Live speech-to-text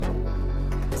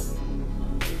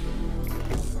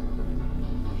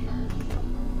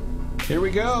Here we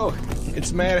go.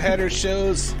 It's Mad Hatter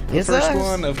Shows, the It's first us.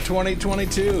 one of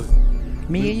 2022.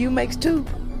 Me and you makes two.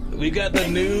 We got the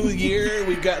new year.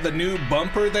 We got the new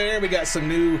bumper there. We got some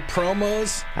new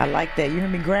promos. I like that. You hear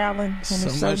me growling? When So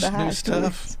we showed much the new high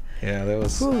stuff. schools? Yeah, that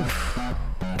was... Whew.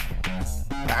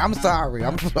 I'm sorry.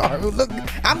 Look,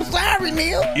 I'm sorry,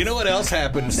 Neil. You know what else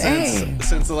happened Dang.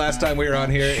 since the last time we were on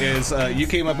here is you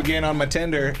came up again on my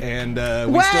Tinder, and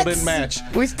we What? still didn't match.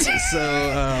 We still.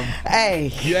 So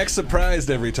Hey. you act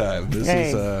surprised every time. This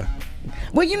Hey. is...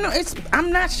 Well, you know,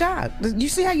 I'm not shocked. You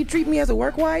see how you treat me as a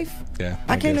work wife? Yeah,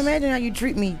 I can't guess. imagine how you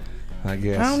treat me. I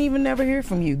guess. I don't even never hear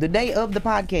from you. The day of the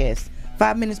podcast,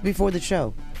 5 minutes before the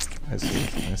show. I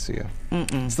see you.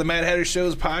 It's the Mad Hatter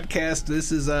Shows podcast.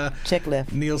 This is Check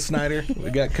left. Neil Snyder.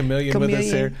 We got Chameleon with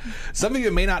us here. Some of you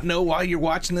may not know why you're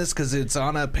watching this because it's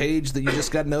on a page that you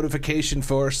just got notification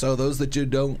for. So those that you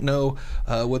don't know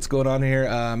what's going on here,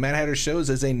 Mad Hatter Shows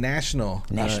is a national.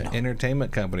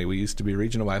 Entertainment company. We used to be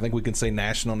regional. I think we can say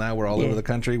national now. We're all over the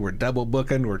country. We're double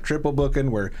booking. We're triple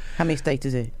booking. How many states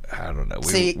is it? I don't know.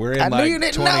 See, We're I in knew you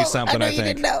like didn't 20 know. something. I I knew you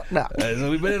think. didn't know. No. So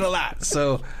we've been in a lot.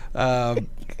 So.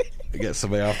 We got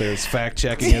somebody out there who's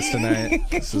fact-checking us tonight.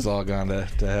 This has all gone to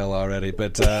hell already.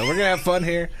 But we're going to have fun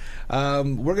here.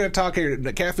 We're going to talk here.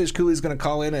 Catfish Cooley's going to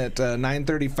call in at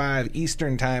 9:35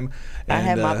 Eastern Time. I And,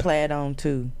 have my plaid on,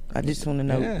 too. I just want to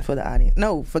know for the audience.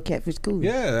 No, for Catfish Cooley.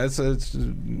 Yeah, it's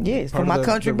Yes, part for my of the,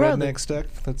 country the brother. redneck stuff.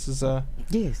 That's his...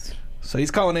 Yes. So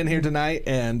he's calling in here tonight,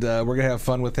 and we're going to have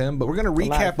fun with him. But we're going to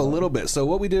recap a little bit. So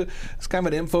what we do is kind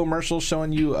of an infomercial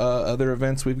showing you other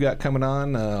events we've got coming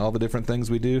on, all the different things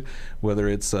we do, whether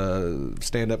it's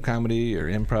stand-up comedy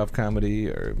or improv comedy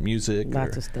or music.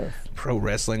 Lots or of stuff. Pro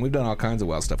wrestling. We've done all kinds of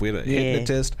wild stuff. We had a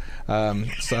hypnotist.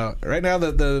 So right now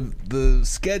the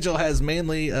schedule has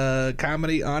mainly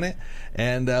comedy on it.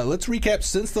 And let's recap.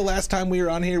 Since the last time we were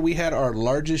on here, we had our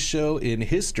largest show in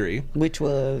history.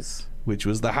 Which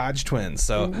was The Hodge Twins.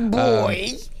 So,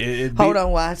 boy, hold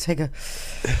on while I take a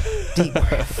deep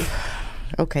breath.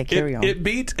 Okay, carry on. It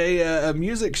beat a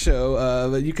music show.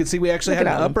 But you can see we actually had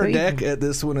an upper deck at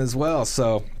this one as well.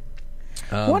 So,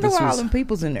 wonder why all them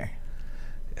people's in there.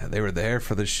 Yeah, they were there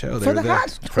for the show. For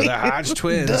the Hodge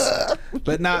Twins,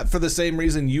 but not for the same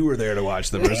reason you were there to watch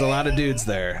them. There's a lot of dudes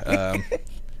there.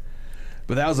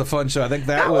 But that was a fun show. I think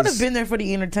I would have been there for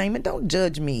the entertainment. Don't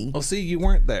judge me. Well, see, you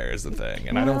weren't there is the thing.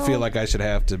 And I don't feel like I should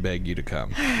have to beg you to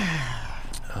come.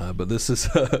 But this is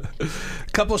a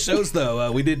couple shows, though.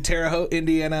 We did Terre Haute,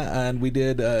 Indiana, and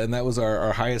and that was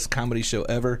our highest comedy show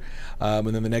ever. And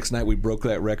then the next night we broke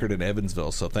that record in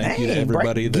Evansville. So thank you to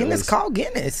everybody. Call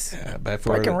Guinness.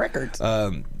 Breaking records.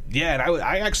 Yeah, and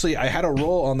I had a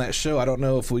role on that show. I don't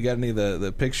know if we got any of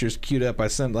the pictures queued up. I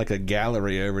sent like a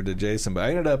gallery over to Jason, but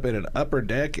I ended up in an upper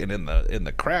deck and in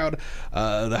the crowd.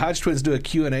 The Hodge Twins do a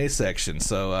Q&A section,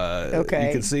 so you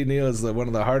can see Neil is one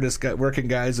of the hardest working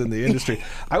guys in the industry.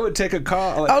 I would take a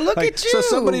call. Look at you! So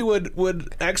somebody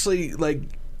would actually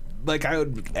like I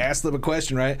would ask them a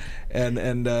question, right?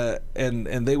 And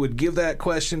they would give that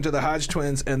question to the Hodge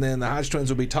Twins, and then the Hodge Twins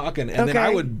would be talking, and then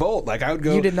I would bolt. Like I would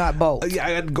go. You did not bolt. Yeah,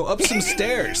 I had to go up some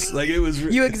stairs. Like it was.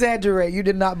 You exaggerate. You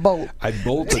did not bolt. I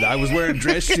bolted. I was wearing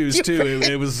dress shoes too.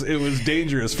 It was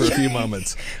dangerous for a few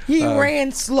moments. He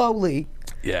ran slowly.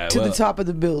 Yeah, to the top of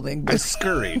the building. I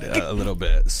scurried a little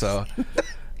bit. So,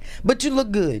 but you look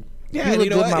good. Yeah, you look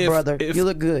good, my brother. If, you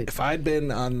look good. If I'd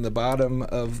been on the bottom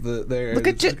of there, look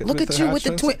at you with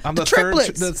the twins. I'm the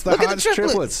triplets. That's the look Hodge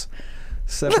triplets.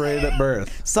 Separated at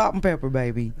birth. Salt and pepper,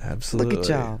 baby. Absolutely. Look at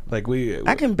y'all. Like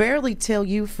I can barely tell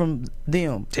you from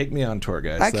them. Take me on tour,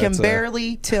 guys. I can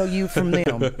barely tell you from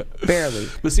them. Barely.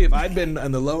 But see, if I'd been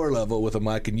on the lower level with a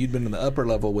mic and you'd been in the upper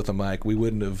level with a mic, I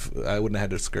wouldn't have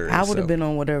had to scurry. I would have been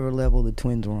on whatever level the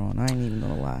twins were on. I ain't even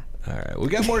gonna lie. All right, we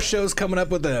got more shows coming up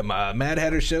with them.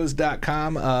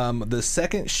 MadHatterShows.com. The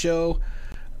second show,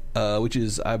 which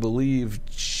is, I believe,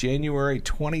 January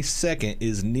 22nd,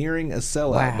 is nearing a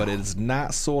sellout, but it is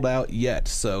not sold out yet.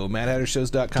 So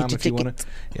MadHatterShows.com if you want to.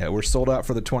 Yeah, we're sold out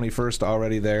for the 21st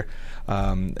already there.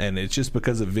 And it's just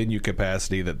because of venue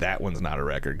capacity that one's not a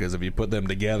record. Because if you put them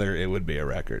together, it would be a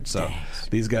record. So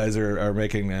these guys are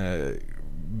making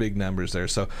big numbers there.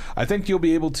 So I think you'll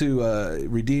be able to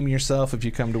redeem yourself if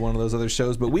you come to one of those other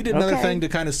shows. But we did another thing to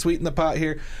kind of sweeten the pot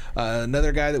here.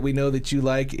 Another guy that we know that you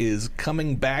like is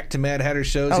coming back to Mad Hatter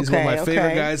Shows. He's one of my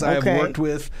favorite guys I have worked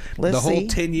with the whole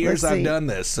 10 years I've done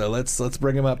this. So let's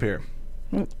bring him up here.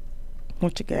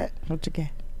 What you got?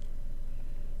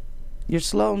 You're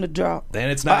slow on the draw.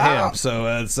 And it's not him,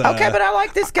 so it's... okay, but I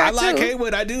like this guy, too. I like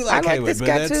Haywood. I do like Haywood. This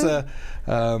guy, too.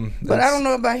 But I don't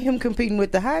know about him competing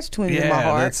with the Hodge twins in my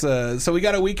heart. So we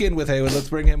got a weekend with Haywood. Let's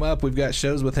bring him up. We've got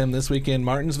shows with him this weekend,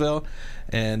 Martinsville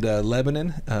and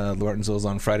Lebanon. Martinsville's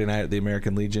on Friday night at the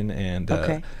American Legion,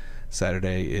 and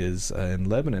Saturday is in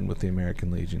Lebanon with the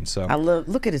American Legion. So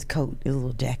look at his coat, his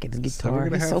little jacket, his guitar.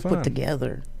 He's so put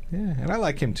together. Yeah, and I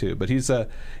like him too, but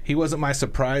he wasn't my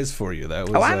surprise for you. That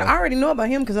was. I already know about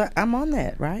him because I'm on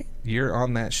that, right? You're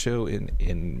on that show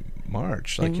in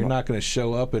March. Like you're not going to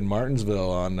show up in Martinsville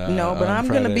on. No, but I'm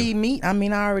going to be me. I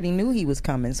mean, I already knew he was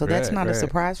coming, so that's not a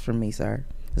surprise for me, sir.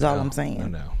 Is all I'm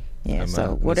saying. No. Yeah.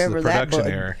 So whatever that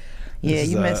production error. Yeah,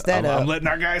 you messed that up. I'm letting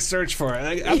our guys search for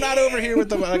it. I'm not over here with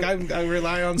them. Like I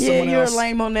rely on someone else. Yeah, you're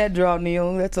lame on that draw,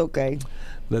 Neil. That's okay.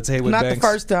 That's Haywood Not Banks. the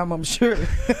first time, I'm sure.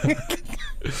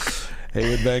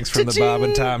 Haywood Banks from the Bob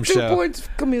and Tom 2 Show. 2 points,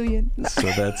 Chameleon. So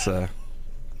that's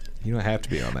you don't have to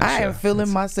be on that show. I am feeling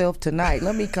myself tonight.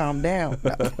 Let me calm down.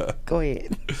 No, go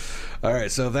ahead. All right,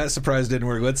 so if that surprise didn't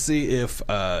work, let's see if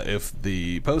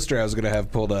the poster I was going to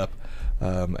have pulled up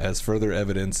as further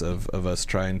evidence of us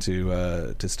trying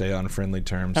to stay on friendly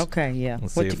terms. Okay, yeah.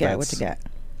 What you got? What you got?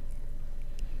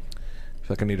 I feel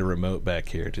like I need a remote back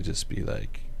here to just be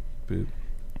like, boop.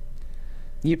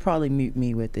 You'd probably mute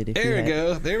me with it.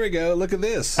 There we go. Look at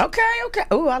this. Okay.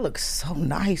 Oh, I look so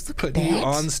nice. Look Putting at that. you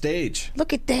on stage.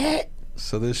 Look at that.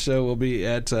 So this show will be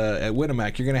at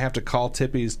Winamac. You're going to have to call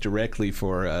Tippy's directly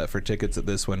for tickets at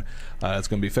this one. It's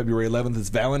going to be February 11th. It's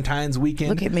Valentine's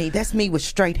weekend. Look at me. That's me with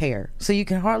straight hair. So you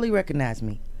can hardly recognize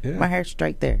me. Yeah. My hair's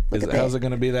straight there. How's it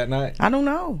going to be that night? I don't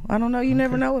know. You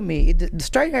never know with me. The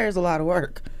straight hair is a lot of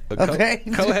work. Okay.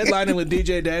 Co-headlining with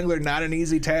DJ Dangler, not an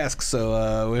easy task.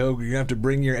 So we hope you're going to have to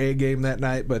bring your A game that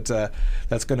night. But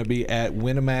that's going to be at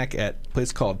Winamac at a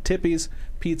place called Tippy's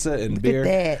Pizza and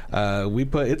Beer.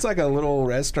 It's like a little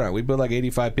restaurant. We put like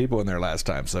 85 people in there last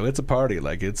time, so it's a party.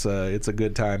 Like it's a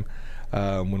good time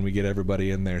when we get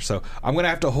everybody in there. So I'm going to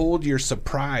have to hold your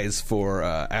surprise for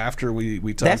after we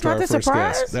talk to our first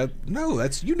guest.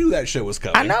 That's you knew that show was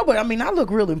coming. I know, but I mean, I look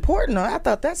real important. I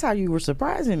thought that's how you were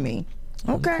surprising me.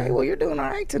 Okay, well, you're doing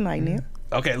all right tonight, Neil.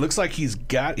 Okay, looks like he's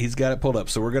got it pulled up.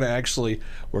 So we're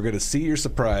gonna see your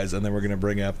surprise, and then we're gonna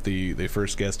bring up the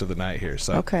first guest of the night here.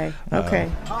 So okay.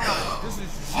 Hi, this is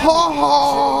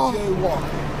CJ Walker,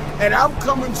 and I'm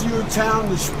coming to your town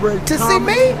to spread comedy, see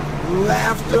me,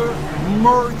 laughter,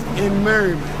 mirth, and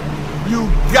merriment. You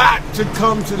got to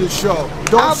come to the show.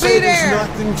 Don't say there's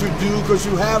nothing to do, because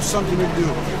you have something to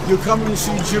do. You're coming to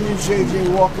see Jimmy J.J.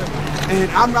 Walker,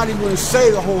 and I'm not even going to say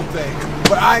the whole thing,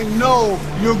 but I know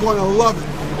you're going to love it.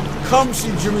 Come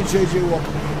see Jimmy J.J.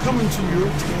 Walker. Coming to your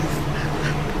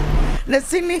town. Now,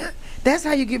 see me. That's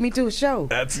how you get me to a show.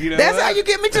 That's how you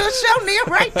get me to a show, Neil,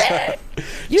 right there.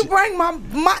 You bring my.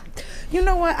 You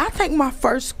know what? I think my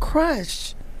first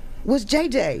crush was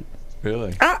JJ.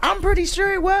 Really? I'm pretty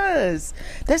sure it was.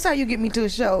 That's how you get me to a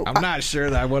show. I'm not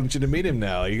sure that I want you to meet him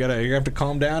now. You're gonna have to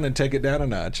calm down and take it down a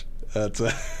notch.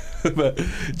 But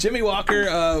Jimmy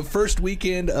Walker, first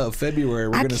weekend of February,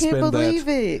 we're going to spend that. I can't believe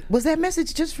it. Was that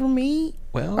message just for me?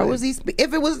 Well, or was he?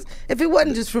 If it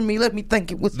wasn't just for me, let me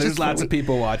think it was. There's lots of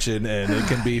people watching, and it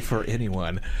can be for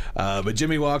anyone. But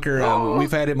Jimmy Walker,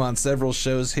 we've had him on several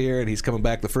shows here, and he's coming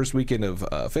back the first weekend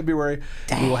of February.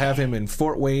 Dang. We will have him in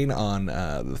Fort Wayne on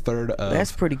the 3rd of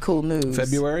That's pretty cool news.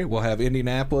 February. We'll have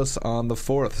Indianapolis on the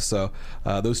 4th. So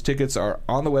those tickets are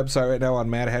on the website right now on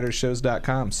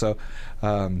MadHatterShows.com. So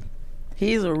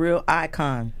he's a real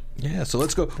icon. Yeah, so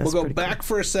let's go. We'll go back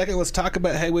for a second. Let's talk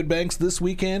about Haywood Banks this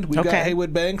weekend. We've got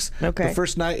Haywood Banks. Okay. The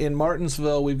first night in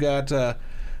Martinsville, we've got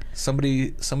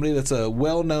somebody that's a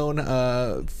well-known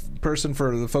person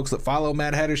for the folks that follow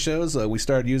Mad Hatter shows. We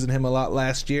started using him a lot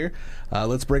last year.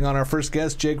 Let's bring on our first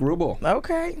guest, Jake Rubel.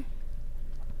 Okay.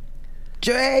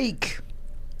 Jake.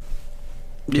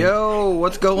 Yo,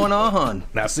 what's going on?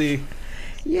 Now, see...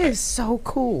 Yeah, it's so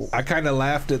cool. I kind of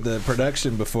laughed at the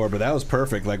production before, but that was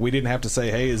perfect. Like, we didn't have to say,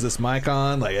 hey, is this mic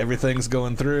on? Like, everything's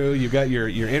going through. You got your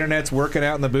internet's working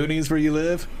out in the boonies where you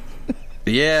live?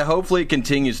 Yeah, hopefully it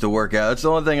continues to work out. That's the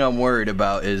only thing I'm worried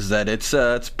about, is that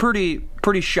it's pretty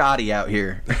shoddy out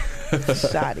here.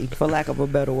 Shoddy, for lack of a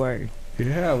better word.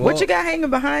 Yeah, well... What you got hanging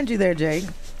behind you there, Jake?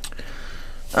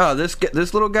 Oh,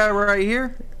 this little guy right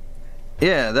here?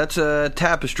 Yeah, that's a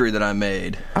tapestry that I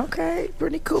made. Okay,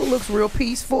 pretty cool. Looks real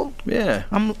peaceful. Yeah.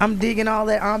 I'm digging all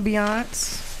that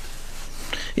ambiance.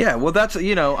 Yeah, well, that's,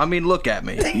 look at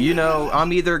me.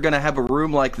 I'm either going to have a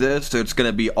room like this, or it's going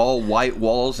to be all white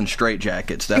walls and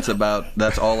straitjackets.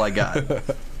 That's all I got.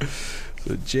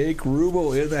 So Jake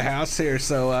Rubel in the house here.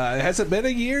 So has it been a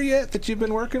year yet that you've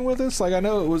been working with us? Like I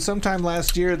know it was sometime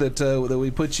last year that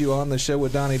we put you on the show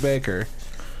with Donnie Baker.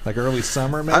 Like early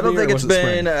summer, maybe? I don't think or it's was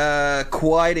it been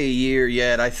quite a year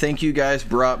yet. I think you guys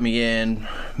brought me in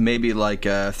maybe like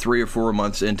 3 or 4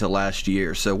 months into last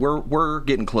year. So we're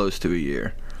getting close to a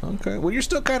year. Okay. Well, you're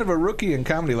still kind of a rookie in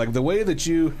comedy. Like the way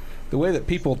that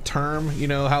people term,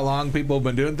 how long people have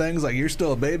been doing things, like you're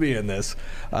still a baby in this.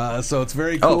 So it's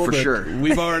very cool. Oh, for sure.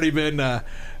 We've already been,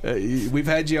 we've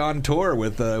had you on tour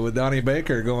with Donnie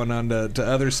Baker, going on to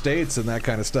other states and that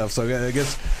kind of stuff. So I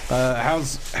guess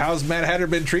how's Mad Hatter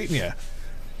been treating you?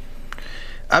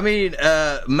 I mean,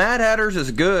 Mad Hatter's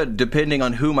is good depending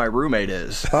on who my roommate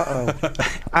is. Uh-oh.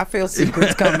 I feel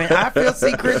secrets coming.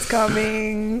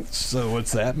 So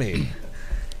what's that mean?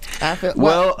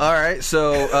 Well, all right.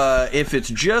 So if it's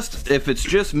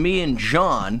just me and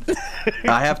John,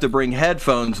 I have to bring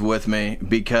headphones with me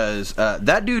because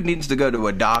that dude needs to go to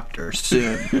a doctor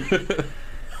soon.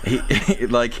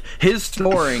 Like his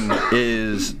snoring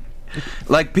is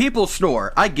like people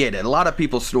snore. I get it. A lot of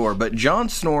people snore, but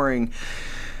John's snoring.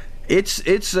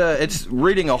 It's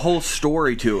reading a whole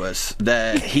story to us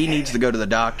that he needs to go to the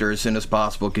doctor as soon as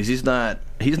possible because he's not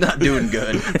doing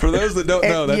good. For those that don't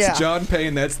know, that's John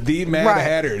Payne. That's the Mad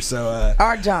Hatter. So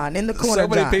our John in the corner. So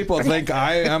many people think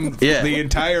I am the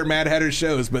entire Mad Hatter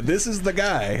shows, but this is the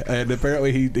guy, and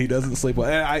apparently he doesn't sleep well.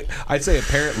 And I say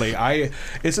apparently.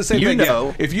 It's the same thing.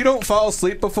 Yeah, if you don't fall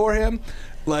asleep before him,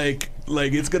 like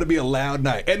it's going to be a loud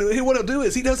night. And what he'll do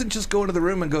is he doesn't just go into the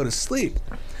room and go to sleep.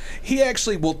 He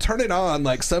actually will turn it on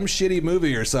like some shitty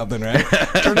movie or something, right?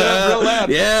 Turn it up real loud.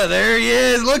 Yeah, there he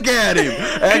is. Look at him.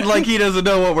 Act like he doesn't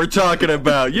know what we're talking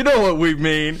about. You know what we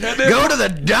mean. Go to the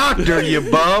doctor, you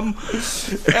bum.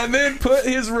 And then put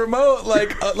his remote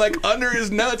like under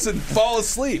his nuts and fall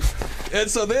asleep. And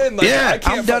so then,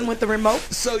 I'm done with the remote.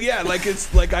 So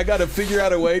it's like I got to figure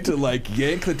out a way to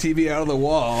yank the TV out of the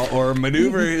wall or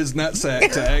maneuver his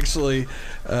nutsack to actually.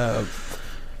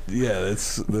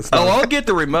 That's I'll get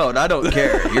the remote. I don't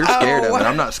care. You're scared of it.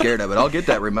 I'm not scared of it. I'll get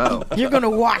that remote. You're going to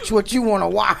watch what you want to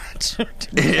watch.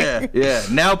 Yeah.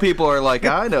 Now people are like,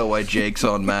 I know why Jake's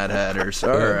on Mad Hatters.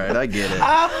 All right, I get it.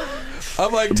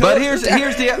 I'm like, but here's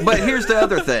the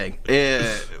other thing.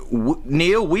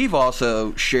 Neil, we've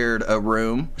also shared a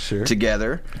room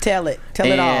together. Tell it all.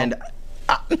 And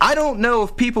I don't know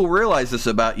if people realize this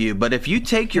about you, but if you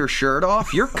take your shirt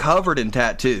off, you're covered in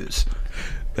tattoos.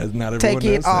 That's not everyone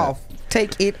Take it off.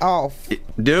 Take it off.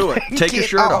 Do it. Take your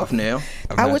shirt off, Neil.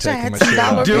 I wish I had some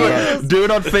dollar bills. Do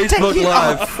it on Facebook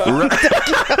Live.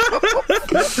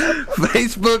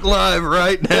 Facebook Live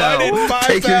right now. Why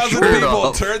did 5,000 people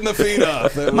off? Turn the feed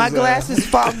off? My glasses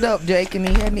fogged up, Jake, and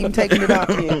he hadn't even taken it off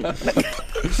yet.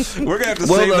 We're going to have to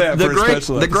save that for a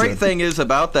special episode. The great thing is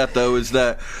about that, though, is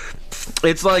that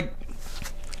it's like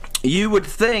you would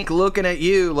think, looking at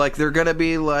you, like they're gonna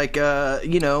be like,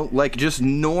 like just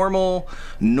normal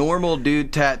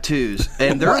dude tattoos,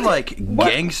 and they're like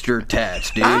gangster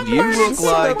tats, dude.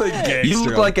 You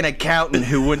look like an accountant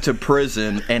who went to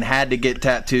prison and had to get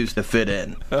tattoos to fit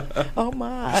in. Oh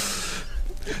my.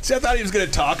 See, I thought he was going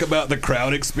to talk about the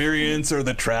crowd experience or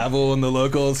the travel and the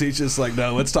locals. He's just like,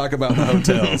 no, let's talk about the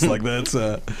hotels. Like that's,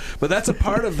 but that's a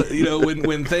part of the,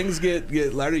 when things get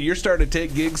louder. You're starting to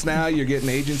take gigs now. You're getting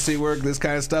agency work, this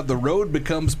kind of stuff. The road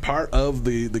becomes part of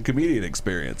the comedian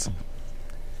experience.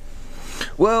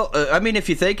 Well, I mean, if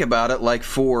you think about it, like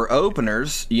for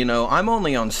openers, I'm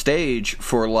only on stage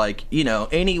for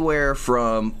anywhere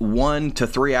from 1 to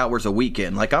 3 hours a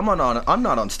weekend. Like I'm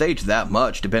not on stage that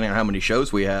much, depending on how many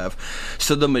shows we have.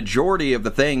 So the majority of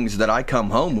the things that I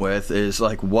come home with is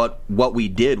like what we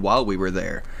did while we were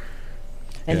there.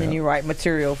 And then you write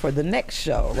material for the next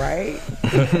show, right?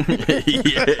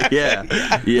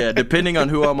 yeah. Depending on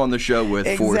who I'm on the show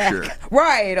with, for sure.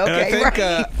 Right.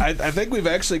 Okay. I think we've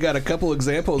actually got a couple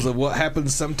examples of what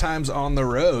happens sometimes on the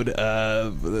road.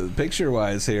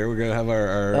 Picture-wise, here we're gonna have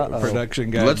our production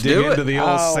guy dig into the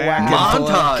old sack.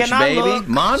 Montage, Can I baby. Look?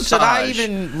 Montage. Should I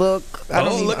even look?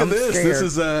 Look at this. Scared. This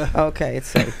is okay. It's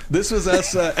safe. This was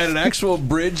us at an actual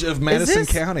bridge of Madison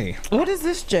County. What is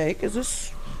this, Jake? Is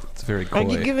this? It's very coy. Are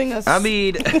you giving us? I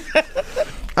mean,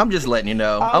 I'm just letting you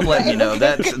know. I'm letting you know.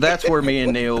 That's where me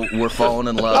and Neil were falling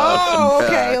in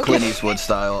love. Clint Eastwood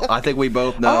style. I think we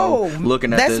both know.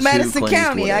 Looking at that's this, Madison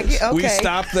County. We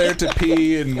stopped there to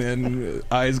pee, and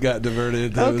eyes got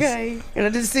diverted. And a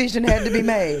decision had to be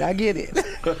made. I get it.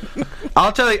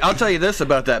 I'll tell you this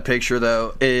about that picture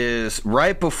though, is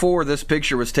right before this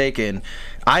picture was taken,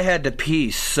 I had to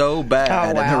pee so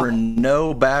bad, and there were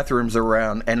no bathrooms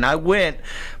around, and I went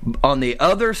on the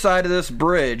other side of this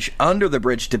bridge, under the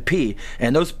bridge, bridge to pee,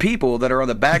 and those people that are on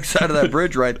the backside of that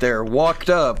bridge right there walked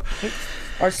up.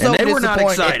 So and they were not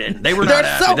excited. They were not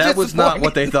happy. So that was not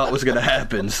what they thought was going to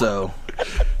happen. So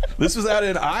this was out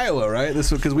in Iowa, right? This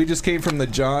was because we just came from the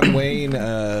John Wayne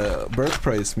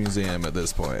Birthplace Museum at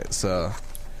this point. So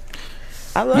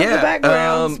I love the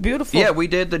background. It's beautiful. Yeah, we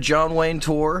did the John Wayne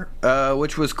tour,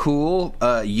 which was cool.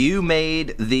 You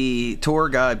made the tour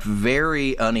guide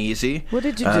very uneasy. What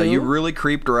did you do? You really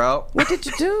creeped her out. What did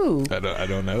you do? I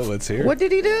don't know. Let's hear. What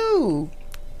did he do?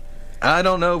 I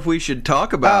don't know if we should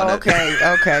talk about it.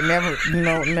 Okay.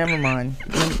 Never mind.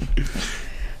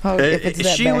 If it's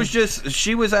that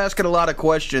she was asking a lot of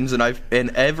questions, and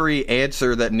every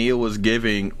answer that Neil was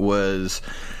giving was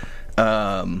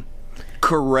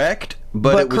correct,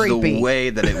 but it was creepy. the way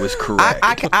that it was correct.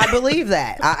 I believe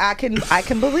that. I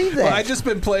can believe that. Well, I just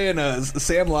been playing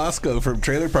Sam Lasco from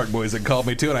Trailer Park Boys and called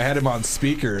me too, and I had him on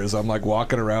speaker as I'm like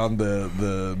walking around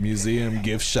the museum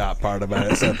gift shop part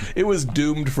about it. So it was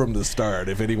doomed from the start.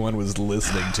 If anyone was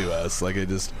listening to us, like it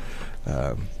just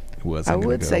wasn't. I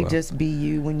would say well. just be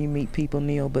you when you meet people,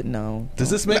 Neil, but no.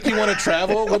 Does this make you want to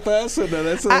travel with us?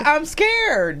 I'm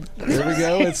scared. There we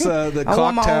go. It's the I clock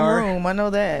want my tower. own room. I know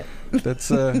that.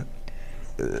 That's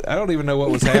I don't even know what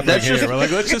was happening here. We're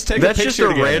like, let's just take a picture. That's just a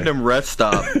together. random rest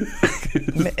stop.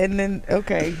 And then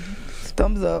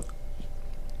thumbs up.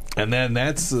 And then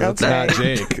that's Okay. not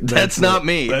Jake. That's not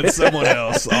me. That's someone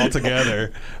else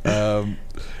altogether.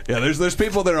 Yeah, there's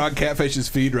people that are on Catfish's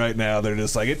feed right now. They're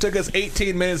just like, it took us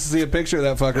 18 minutes to see a picture of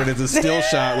that fucker, and it's a still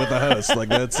shot with the host. Like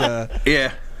that's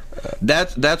yeah.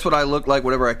 That's what I look like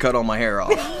whenever I cut all my hair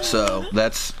off. So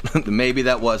that's maybe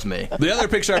that was me. The other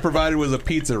picture I provided was a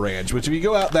pizza ranch, which if you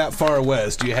go out that far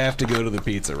west, you have to go to the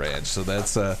pizza ranch. So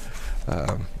that's there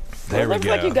we looks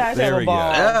go. like you guys there have a we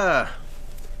ball. go.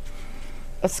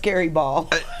 A scary ball.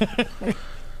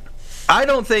 I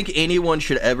don't think anyone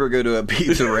should ever go to a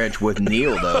pizza ranch with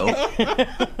Neil, though.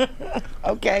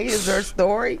 Okay, is there a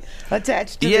story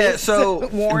attached to Yeah, this so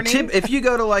warning? if you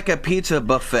go to like a pizza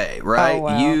buffet, right? Oh,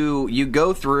 wow. You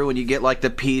go through and you get like the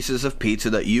pieces of pizza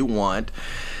that you want.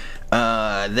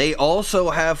 They also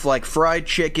have like fried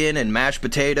chicken and mashed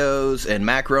potatoes and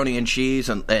macaroni and cheese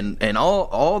and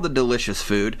all the delicious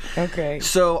food. Okay.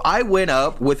 So I went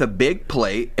up with a big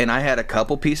plate and I had a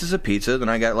couple pieces of pizza. Then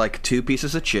I got like 2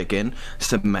 pieces of chicken,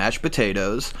 some mashed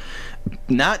potatoes.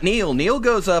 Not Neil. Neil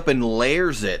goes up and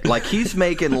layers it like he's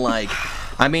making like.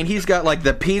 I mean, he's got like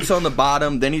the pizza on the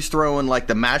bottom, then he's throwing like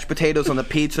the mashed potatoes on the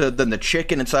pizza, then the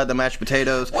chicken inside the mashed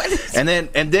potatoes, and then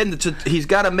he's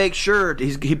got to make sure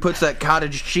he puts that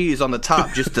cottage cheese on the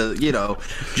top just to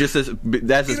just as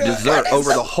dessert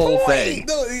over the whole thing.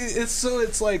 No,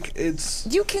 it's like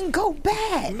you can go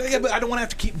back. Yeah, but I don't want to have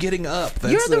to keep getting up.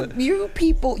 You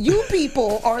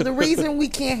people are the reason we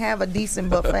can't have a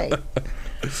decent buffet.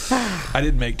 I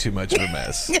didn't make too much of a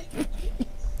mess.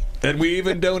 And we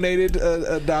even donated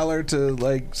 $1 to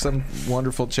like some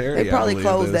wonderful charity. They probably I believe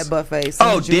closed it that is. buffet.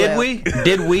 Oh, did we?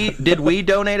 Did we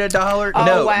donate $1? Oh,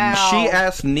 no. wow. She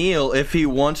asked Neil if he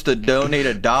wants to donate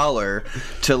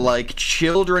 $1 to like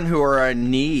children who are in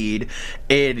need,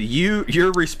 and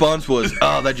your response was,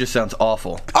 "Oh, that just sounds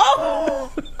awful."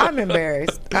 Oh, I'm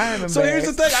embarrassed. So here's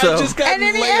the thing. So- I just got And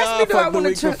then he laid asked me, off do I on the wanna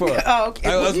week try- before. Oh, okay.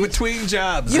 I was You- between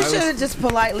jobs. You I was- should have just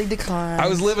politely declined. I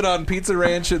was living on Pizza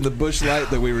Ranch and the Bush Light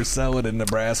that we were selling in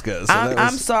Nebraska. So that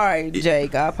I'm was, sorry,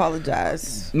 Jake. I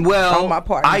apologize. Well, on my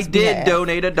partner's I did behalf.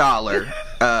 donate $1,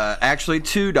 actually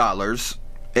 $2,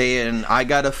 and I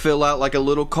got to fill out like a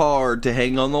little card to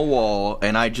hang on the wall,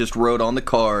 and I just wrote on the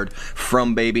card,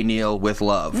 "From Baby Neil with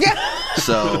love."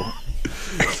 So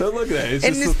so look at that. It's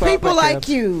And just it's the thought people that like counts.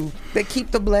 you that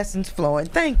keep the blessings flowing.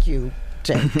 Thank you,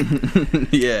 Jake.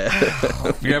 yeah.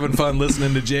 If you're having fun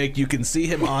listening to Jake, you can see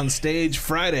him on stage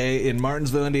Friday in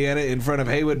Martinsville, Indiana, in front of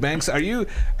Haywood Banks. Are you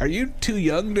too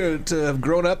young to have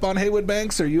grown up on Haywood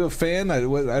Banks? Are you a fan? I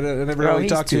never really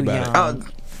he's talked to you too about young. it.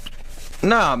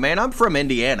 Nah, man, I'm from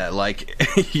Indiana. Like,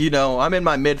 I'm in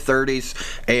my mid-30s,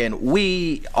 and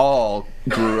we all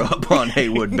grew up on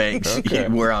Haywood Banks, Okay.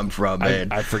 where I'm from, man.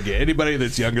 I forget. Anybody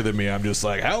that's younger than me, I'm just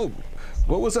like,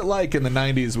 what was it like in the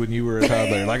 90s when you were a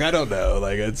toddler? Like, I don't know.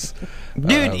 Like, it's...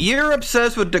 Dude, you're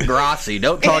obsessed with Degrassi.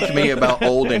 Don't talk to me about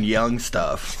old and young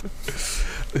stuff.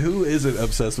 Who isn't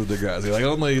obsessed with Degrassi? Like,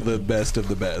 only the best of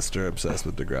the best are obsessed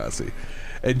with Degrassi.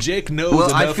 And Jake knows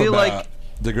Well, I enough feel about like-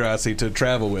 Degrassi to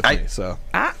travel with me, so...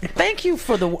 Thank you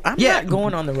for the. I'm Yeah. not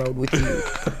going on the road with you.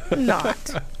 I'm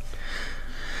not.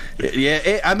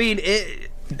 Yeah,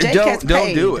 Don't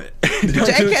do it. Don't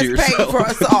Jake do it has to yourself. paid for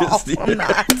us all. I'm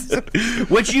not.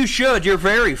 Which you should. You're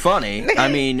very funny. I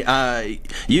mean,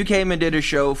 you came and did a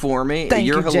show for me. Thank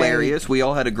You're you, hilarious. We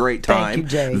all had a great time. Thank you,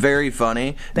 Jake. Very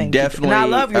funny. Thank you. Definitely. And I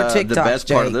love your TikToks, the best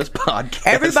part of Jake. this podcast.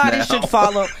 Everybody now. should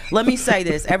follow. Let me say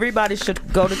this. Everybody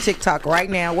should go to TikTok right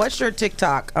now. What's your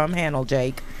TikTok handle,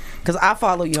 Jake? Because I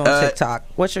follow you on TikTok.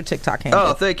 What's your TikTok handle?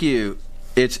 Oh, thank you.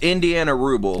 It's Indiana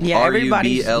Ruble. Yeah,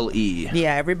 Ruble.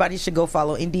 Yeah, everybody should go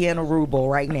follow Indiana Ruble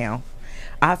right now.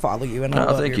 I follow you and I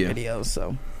love your videos.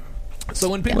 So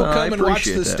when people come and watch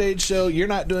the that. stage show, you're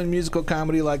not doing musical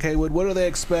comedy like Haywood. What do they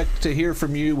expect to hear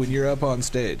from you when you're up on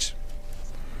stage?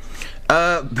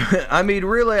 I mean,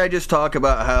 really, I just talk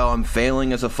about how I'm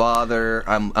failing as a father.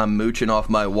 I'm mooching off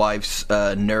my wife's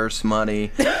nurse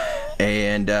money,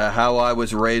 and how I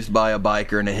was raised by a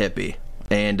biker and a hippie.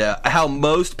 And how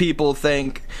most people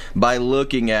think by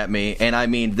looking at me, and I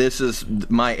mean, this is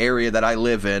my area that I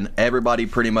live in, everybody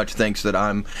pretty much thinks that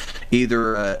I'm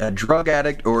either a drug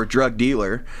addict or a drug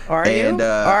dealer. Are you? And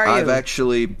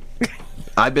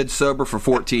I've been sober for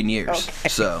 14 years. Okay.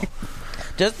 So.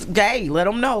 Just gay. Let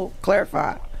them know.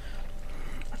 Clarify.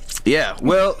 Yeah,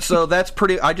 well, so that's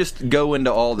pretty. I just go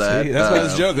into all that. See, that's why I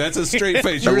was joking. That's a straight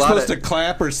face. You were supposed to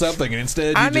clap or something, and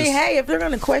instead you hey, if they're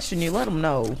going to question you, let them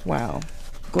know. Wow.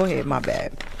 Go ahead, my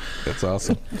bad. That's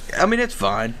awesome. I mean, it's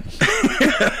fine.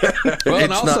 Well,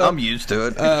 and also, I'm used to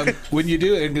it. When you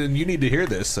do, and you need to hear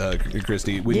this,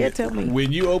 Christy. Tell me.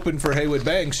 When you open for Haywood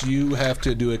Banks, you have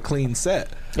to do a clean set.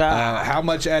 How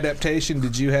much adaptation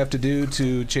did you have to do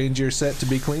to change your set to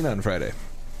be clean on Friday?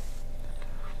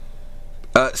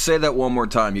 Say that one more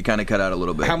time. You kind of cut out a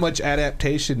little bit. How much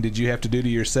adaptation did you have to do to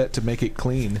your set to make it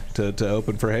clean to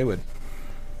open for Haywood?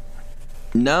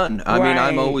 None. I mean,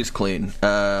 I'm always clean.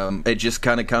 It just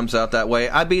kind of comes out that way.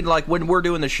 I mean, like when we're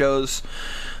doing the shows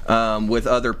with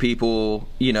other people,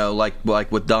 you know, like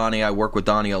with Donnie, I work with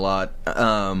Donnie a lot.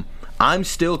 I'm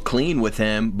still clean with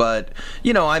him, but,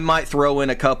 you know, I might throw in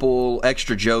a couple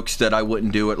extra jokes that I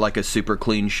wouldn't do at like a super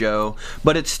clean show,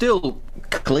 but it's still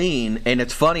clean. And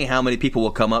it's funny how many people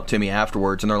will come up to me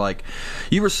afterwards and they're like,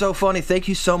 you were so funny, thank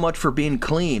you so much for being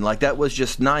clean. Like, that was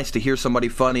just nice to hear somebody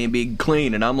funny and being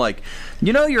clean. And I'm like,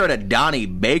 you know, you're at a Donnie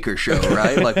Baker show,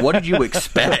 right? Like, what did you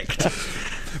expect?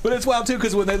 But it's wild too,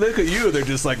 because when they look at you, they're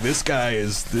just like, this guy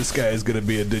is going to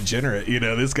be a degenerate. You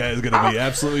know, this guy is going to be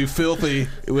absolutely filthy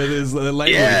with his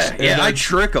language. Yeah, I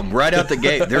trick them right out the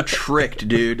gate. They're tricked,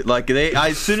 dude. Like,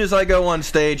 as soon as I go on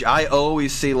stage, I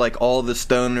always see like all the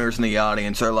stoners in the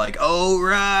audience are like, "Oh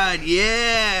right,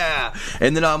 yeah,"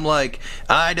 and then I'm like,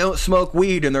 "I don't smoke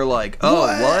weed," and they're like, "Oh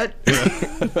what?"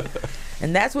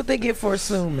 And that's what they get for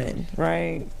assuming,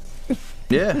 right?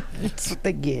 Yeah. That's what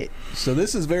they get. So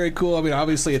this is very cool. I mean,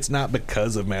 obviously it's not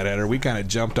because of Mad Hatter. We kind of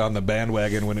jumped on the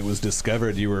bandwagon when it was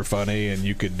discovered you were funny and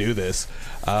you could do this.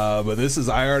 But this is,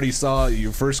 I already saw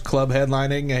your first club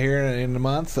headlining here in a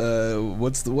month.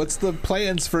 What's the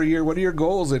plans for what are your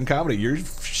goals in comedy? You're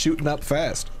shooting up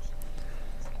fast.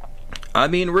 I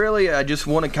mean, really, I just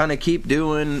want to kind of keep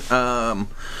doing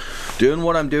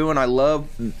what I'm doing. I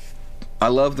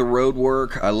love the road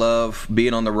work. I love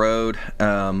being on the road.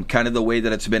 Kind of the way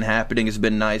that it's been happening has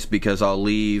been nice because I'll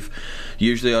leave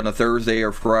usually on a Thursday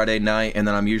or Friday night, and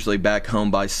then I'm usually back home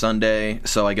by Sunday.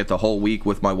 So I get the whole week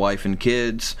with my wife and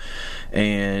kids.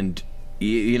 And,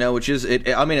 you know,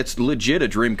 I mean, it's legit a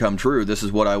dream come true. This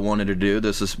is what I wanted to do.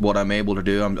 This is what I'm able to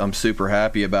do. I'm super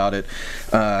happy about it.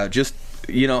 Just,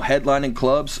 you know, headlining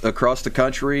clubs across the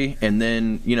country, and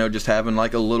then, you know, just having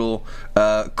like a little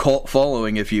cult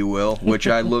following, if you will, which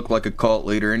I look like a cult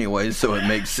leader anyway, so it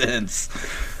makes sense.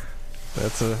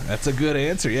 That's a good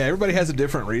answer. Yeah, everybody has a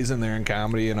different reason they're in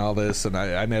comedy and all this, and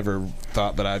I never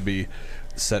thought that I'd be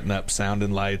setting up sound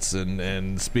and lights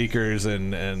and speakers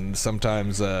and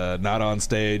sometimes not on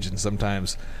stage, and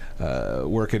sometimes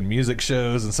working music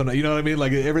shows, and sometimes, you know what I mean,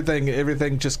 like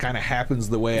everything just kind of happens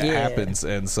the way it happens.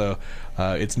 And so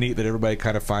it's neat that everybody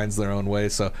kind of finds their own way.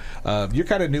 So you're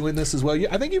kind of new in this as well.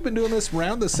 I think you've been doing this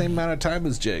around the same amount of time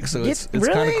as Jake, so it's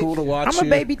really kind of cool to watch. I'm a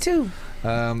baby too.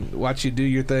 Watch you do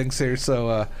your things here.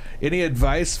 So any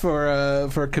advice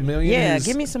for Chameleon? Yeah,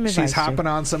 give me some advice. She's hopping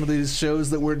on some of these shows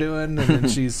that we're doing, and then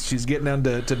she's getting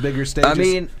onto bigger stages. I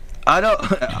mean, I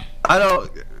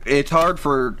don't. It's hard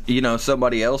for, you know,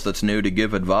 somebody else that's new to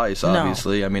give advice,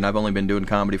 obviously. No. I mean, I've only been doing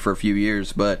comedy for a few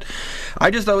years, but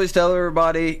I just always tell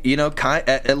everybody, you know,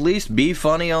 at least be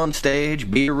funny on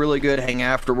stage, be a really good hang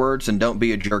afterwards, and don't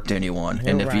be a jerk to anyone.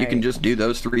 And if you can just do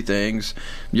those three things,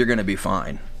 you're going to be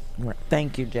fine.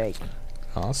 Thank you, Jake.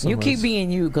 Awesome. You keep being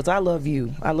you, because I love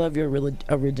you. I love your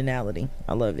originality.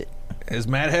 I love it. As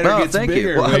Mad Hatter gets thank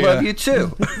bigger, you. Well, I love you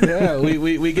too. Yeah,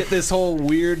 we get this whole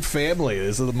weird family.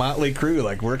 This is the Motley Crew.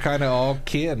 Like, we're kind of all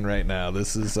kin right now.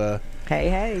 This is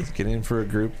hey, get in for a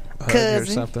group hug cousin or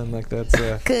something like that's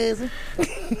cousin.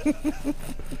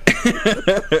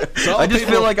 So I just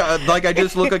feel like I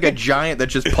just look like a giant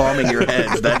that's just palming your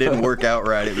heads. That didn't work out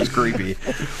right. It was creepy.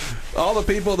 all the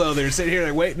people though, they're sitting here,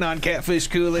 they're waiting on Catfish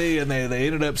Cooley, and they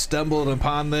ended up stumbling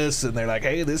upon this, and they're like,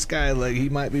 hey, this guy, like, he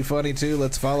might be funny too,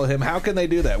 let's follow him. How can they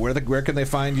do that? Where can they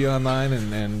find you online,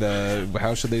 and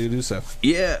how should they do so?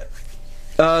 Yeah.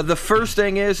 The first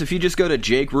thing is, if you just go to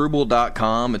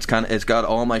jakerubel.com, it's got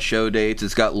all my show dates.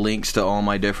 It's got links to all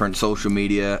my different social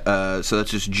media. So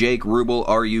that's just jakerubel,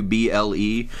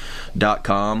 RUBLE.com.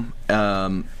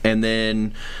 And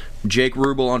then Jake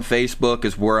Rubel on Facebook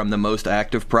is where I'm the most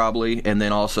active, probably, and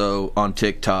then also on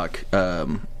TikTok.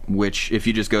 Which, if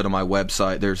you just go to my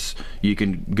website, you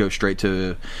can go straight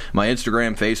to my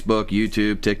Instagram, Facebook,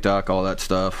 YouTube, TikTok, all that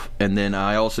stuff. And then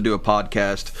I also do a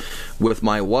podcast with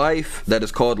my wife that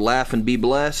is called Laugh and Be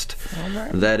Blessed.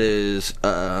 Right. That is,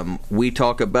 we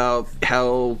talk about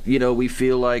how, we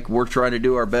feel like we're trying to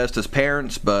do our best as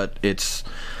parents, but it's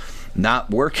not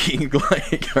working.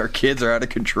 Like, our kids are out of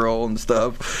control and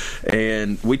stuff,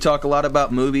 and we talk a lot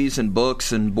about movies and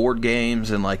books and board games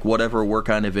and like whatever we're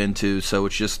kind of into. So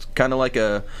it's just kind of like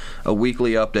a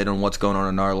weekly update on what's going on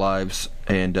in our lives.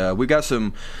 And we got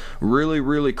some really,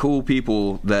 really cool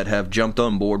people that have jumped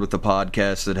on board with the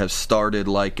podcast, that have started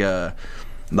like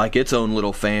its own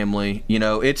little family.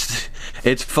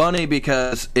 It's funny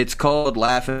because it's called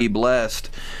Laugh and Be Blessed,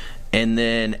 and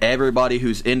then everybody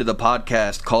who's into the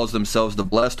podcast calls themselves the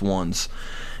Blessed Ones.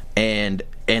 And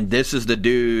this is the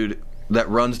dude that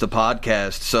runs the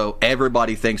podcast, so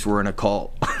everybody thinks we're in a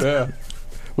cult. Yeah.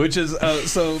 Which is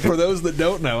so for those that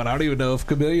don't know, and I don't even know if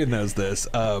Chameleon knows this.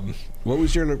 What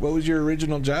was your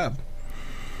original job?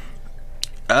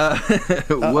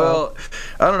 Well,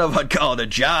 I don't know if I'd call it a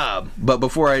job, but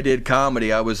before I did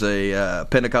comedy, I was a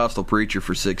Pentecostal preacher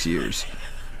for 6 years.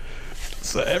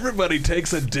 So everybody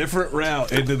takes a different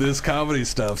route into this comedy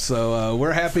stuff. So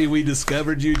we're happy we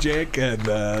discovered you, Jake, and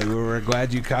we're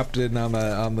glad you copped in on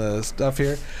the stuff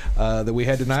here that we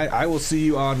had tonight. I will see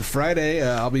you on Friday.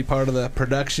 I'll be part of the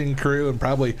production crew and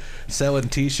probably selling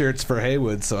T-shirts for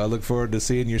Haywood. So I look forward to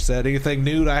seeing your set. Anything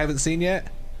new that I haven't seen yet?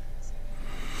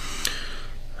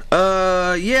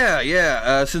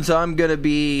 Yeah. Since I'm gonna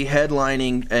be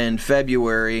headlining in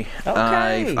February,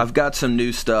 okay. I've got some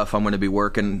new stuff I'm gonna be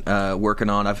working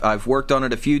on. I've worked on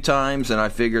it a few times, and I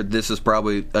figured this is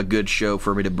probably a good show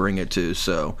for me to bring it to.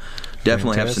 So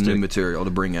definitely have some new material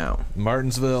to bring out.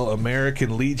 Martinsville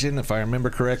American Legion, if I remember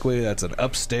correctly. That's an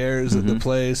upstairs at the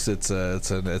place. It's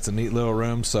a neat little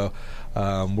room. So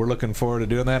we're looking forward to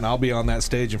doing that, and I'll be on that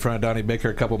stage in front of Donnie Baker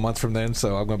a couple months from then.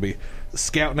 So I'm going to be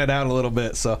scouting it out a little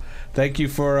bit. So thank you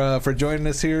for joining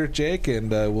us here, Jake,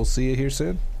 and we'll see you here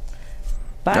soon.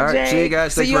 Bye, all right, Jake. see you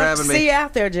guys. Thanks for having me. See you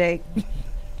out there, Jake.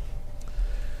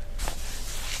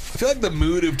 I feel like the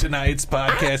mood of tonight's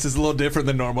podcast is a little different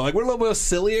than normal. Like, we're a little more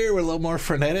sillier, we're a little more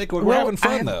frenetic. We're having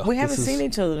fun, though. We haven't seen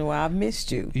each other in a while. I've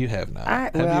missed you. You have not.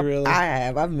 Have you really? I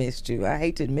have. I've missed you. I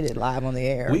hate to admit it live on the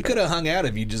air. We could have hung out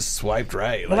if you just swiped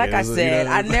right. Like I said,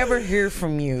 I never hear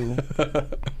from you.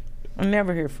 I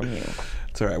never hear from you.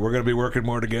 It's all right. We're going to be working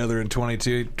more together in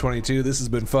 2022. This has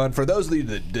been fun. For those of you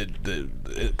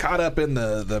that caught up in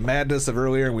the madness of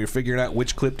earlier and we were figuring out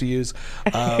which clip to use,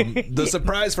 the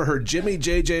surprise for her, Jimmy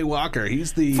J.J. Walker.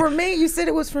 He's the... For me? You said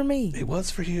it was for me. It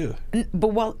was for you.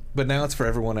 But now it's for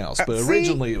everyone else. But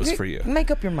originally it was for you.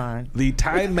 Make up your mind. The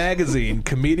Time Magazine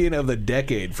Comedian of the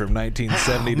Decade from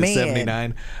 1970 to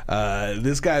 79.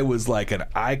 This guy was like an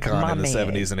icon in the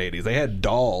 70s and 80s. They had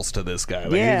dolls to this guy.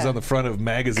 He was on the front of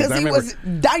magazines. Because he was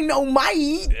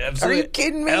dynamite. Absolutely. Are you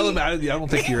kidding me? I don't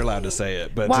think you're allowed to say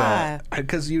it. But why?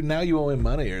 Because now you owe him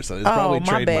money or something. It's probably my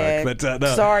trademark. bad. But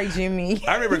no. Sorry, Jimmy.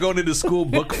 I remember going into school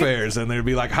book fairs and there'd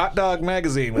be like Hot Dog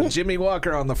Magazine with Jimmy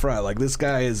Walker on the front. Like, this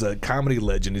guy is a comedy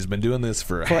legend. He's been doing this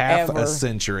for half a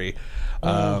century.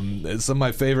 Some of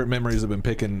my favorite memories have been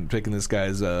picking this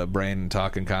guy's brain and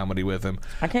talking comedy with him.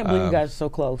 I can't believe you guys are so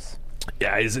close.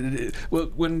 Yeah,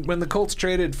 when the Colts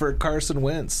traded for Carson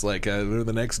Wentz, like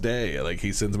the next day, like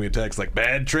he sends me a text like,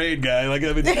 "Bad trade, guy." Like,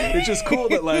 I mean, it's just cool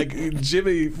that like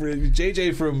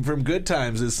JJ from Good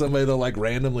Times is somebody that'll like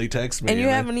randomly text me. And you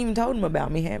haven't even told him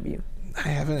about me, have you? I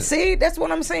haven't. See, that's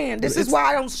what I'm saying. This is why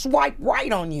I don't swipe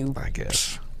right on you. I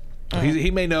guess.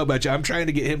 He may know about you. I'm trying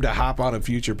to get him to hop on a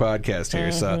future podcast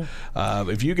here. So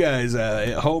if you guys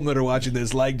at home that are watching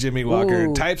this like Jimmy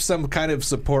Walker, type some kind of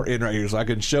support in right here so I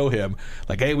can show him,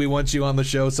 like, hey, we want you on the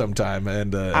show sometime.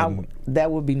 And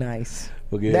that would be nice.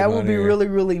 We'll that would be really,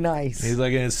 really nice. He's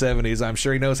like in his 70s. I'm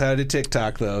sure he knows how to do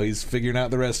TikTok, though. He's figuring out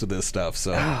the rest of this stuff.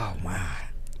 So, oh,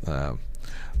 my.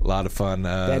 A lot of fun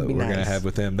we're going to have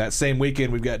with him. That same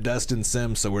weekend, we've got Dustin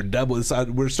Sims, so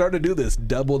we're starting to do this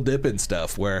double dipping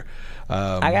stuff where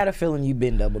I got a feeling you've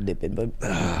been double dipping, but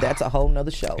that's a whole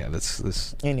nother show. Yeah,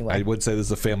 this. Anyway, I would say this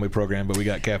is a family program, but we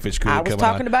got Catfish Cooley coming on. I was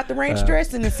talking about the ranch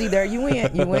dressing, and see, there you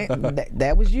went.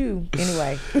 That was you.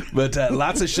 Anyway. But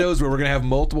lots of shows where we're going to have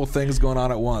multiple things going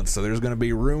on at once. So there's going to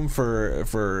be room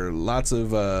for lots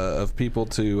of people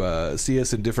to see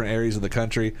us in different areas of the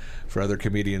country, for other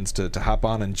comedians to hop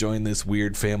on and join this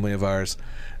weird family of ours.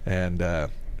 And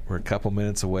we're a couple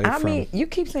minutes away from... I mean, you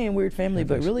keep saying weird family,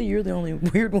 but really you're the only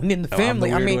weird one in the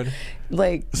family. I'm the weird one?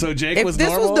 Like... So Jake if was this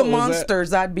normal? Was the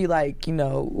Monsters, I'd be like,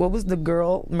 what was the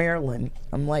girl? Marilyn.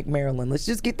 I'm like Marilyn. Let's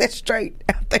just get that straight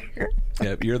out there.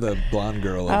 Yep, you're the blonde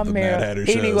girl of the Mad Hatter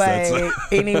shows.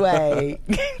 Anyway,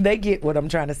 they get what I'm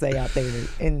trying to say out there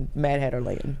in Mad Hatter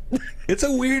land. It's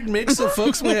a weird mix of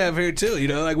folks we have here too.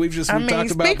 Like we've talked about the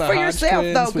speak for yourself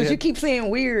twins. though, because you keep saying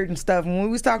weird and stuff. And when we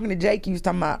was talking to Jake, you was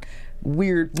talking about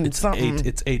weird and something.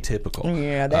 It's atypical.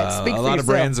 Yeah, that speaks for a lot yourself. of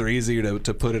brands are easier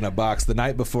to put in a box. The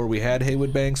night before we had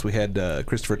Haywood Banks, we had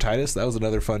Christopher Titus. That was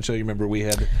another fun show. You remember we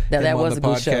had him on the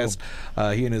podcast.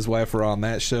 He and his wife were on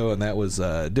that show, and that was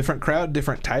a different crowd,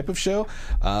 different type of show,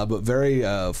 but very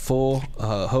full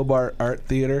Hobart Art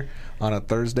Theater on a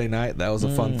Thursday night. That was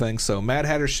a fun thing. So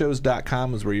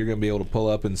MadHatterShows.com is where you're going to be able to pull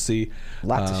up and see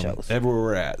lots of shows everywhere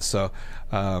we're at. So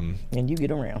and you get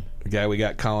around. The guy we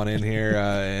got calling in here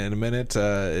in a minute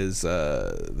is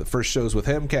the first shows with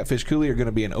him. Catfish Cooley are going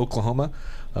to be in Oklahoma.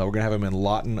 We're going to have him in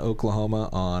Lawton, Oklahoma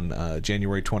on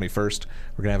January 21st.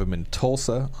 We're going to have him in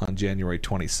Tulsa on January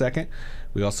 22nd.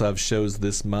 We also have shows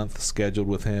this month scheduled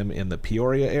with him in the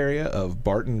Peoria area of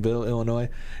Bartonville, Illinois,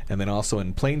 and then also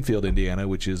in Plainfield, Indiana,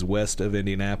 which is west of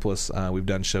Indianapolis. We've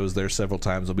done shows there several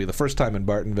times. It'll be the first time in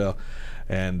Bartonville.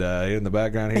 And in the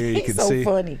background here, you can see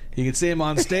funny. You can see him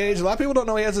on stage. A lot of people don't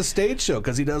know he has a stage show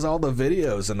because he does all the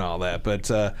videos and all that. But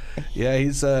yeah,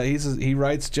 he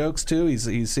writes jokes too.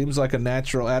 He seems like a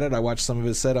natural at it. I watched some of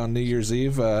his set on New Year's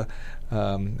Eve,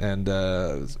 and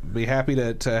be happy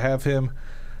to have him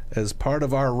as part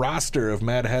of our roster of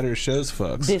Mad Hatter shows,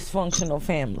 folks. Dysfunctional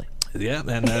family. Yeah,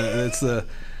 and it's the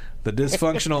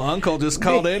dysfunctional uncle just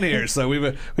called in here, so we've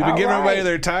been giving everybody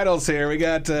their titles here. We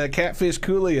got Catfish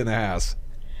Cooley in the house.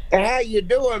 How you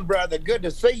doing, brother? Good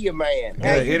to see you, man.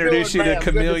 Introduce you to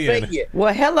Chameleon. Good to see you.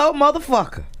 Well, hello,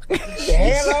 motherfucker.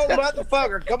 Hello,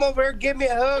 motherfucker. Come over here and give me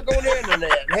a hug on the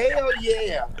internet. Hell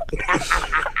yeah.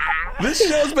 This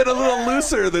show's been a little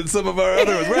looser than some of our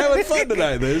other ones. We're having fun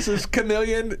tonight. This is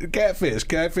Chameleon, Catfish,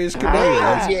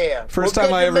 Chameleon. Yeah. First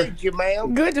time I ever meet you,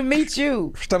 man. Good to meet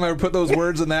you. First time I ever put those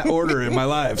words in that order in my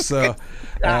life. So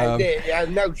I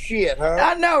did. No shit, huh?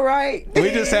 I know, right? We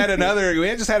just had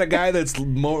a guy that's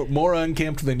more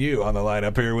unkempt than you on the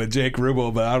lineup here with Jake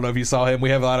Rubel, but I don't know if you saw him. We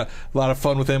have a lot of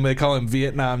fun with him. They call him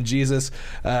Vietnam Jesus.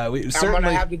 I'm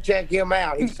gonna have to check him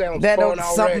out. He sounds fun already.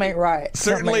 Something ain't right.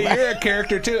 Certainly, you're a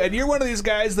character too, and you're one of these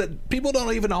guys that people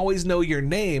don't even always know your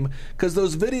name because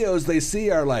those videos they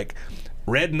see are like,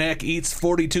 redneck eats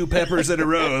 42 peppers in a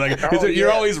row. Like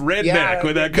you're always redneck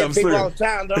when that comes through. All the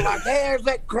time. They're like, "There's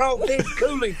that crawfish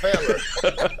Cooley fella."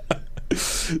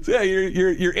 Yeah,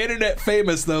 you're internet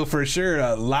famous though for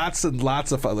sure. Lots and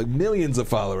lots of millions of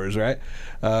followers, right?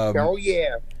 Oh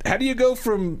yeah. How do you go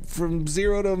from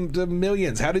zero to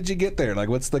millions? How did you get there? Like,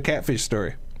 what's the Catfish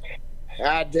story?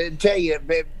 I tell you,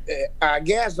 I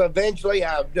guess eventually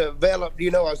I developed,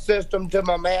 a system to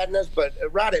my madness. But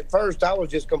right at first, I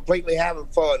was just completely having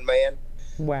fun, man.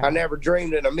 Wow. I never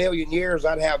dreamed in a million years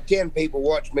I'd have 10 people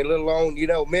watch me, let alone,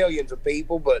 millions of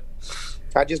people. But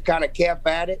I just kind of kept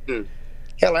at it, and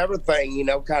hell, everything,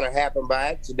 kind of happened by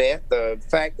accident. The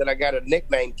fact that I got a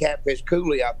nickname, Catfish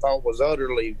Cooley, I thought was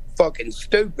utterly fucking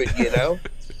stupid,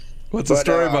 What's the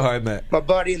story behind that? My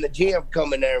buddy in the gym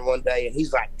come in there one day, and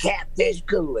he's like, Catfish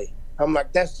Cooley. I'm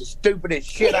like, that's the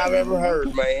stupidest shit I've ever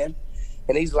heard, man.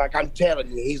 And he's like, I'm telling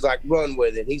you. He's like, run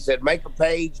with it. He said, make a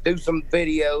page, do some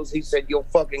videos. He said, you'll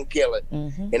fucking kill it.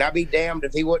 Mm-hmm. And I'd be damned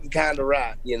if he wasn't kind of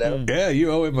right, Yeah, you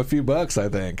owe him a few bucks, I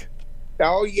think.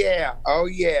 Oh, yeah.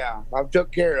 I've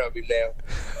took care of him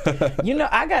now.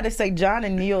 I got to say, John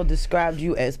and Neil described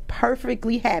you as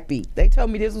perfectly happy. They told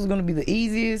me this was going to be the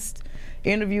easiest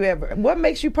interview ever. What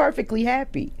makes you perfectly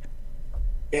happy?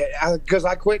 Because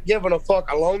I quit giving a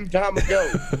fuck a long time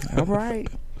ago. All right.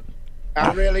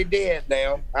 I really did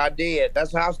now. I did.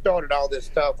 That's how I started all this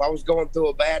stuff. I was going through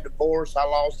a bad divorce. I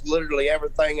lost literally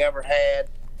everything I ever had.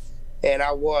 And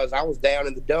I was down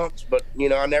in the dumps, but, you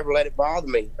know, I never let it bother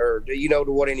me or, you know,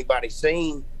 to what anybody's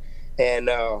seen. And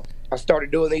I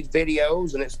started doing these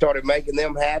videos, and it started making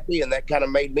them happy, and that kind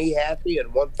of made me happy.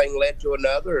 And one thing led to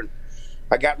another. And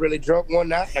I got really drunk one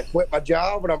night, and I quit my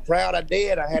job, and I'm proud I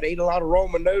did. I had to eat a lot of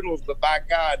Roman noodles, but by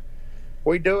God,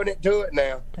 we doing it to it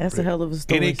now. That's a hell of a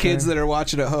story. Any kids that are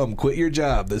watching at home, quit your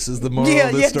job. This is the moral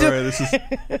of the story. This is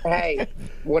Hey,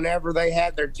 whenever they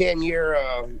had their 10-year,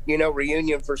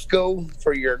 reunion for school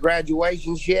for your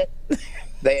graduation shit,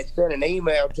 they had sent an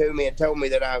email to me and told me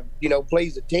that I,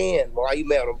 please attend. Well, I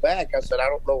emailed them back. I said, I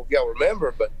don't know if y'all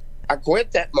remember, but I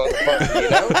quit that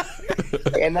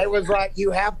motherfucker, And they was like,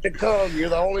 you have to come. You're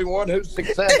the only one who's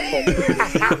successful.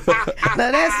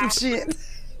 Now that's some shit.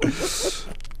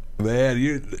 Man,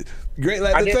 you great.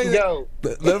 Like, I didn't go.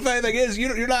 The funny thing is,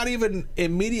 you're not even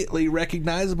immediately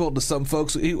recognizable to some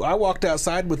folks. I walked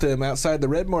outside with him outside the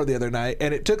Redmore the other night,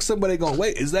 and it took somebody going,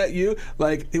 "Wait, is that you?"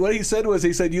 Like, what he said was,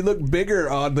 you look bigger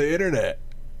on the internet.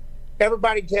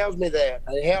 Everybody tells me that.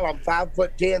 Hell, I'm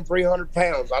 5'10", 300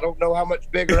 pounds. I don't know how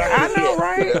much bigger I I can know, get,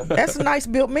 right? That's a nice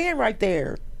built man right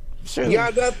there. Sure. Yeah,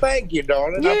 thank you,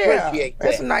 darling. I appreciate that.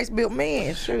 That's a nice built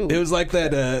man. Sure. It was like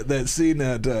that scene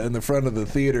in the front of the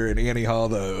theater in Annie Hall,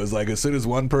 though. It was like as soon as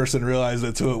one person realized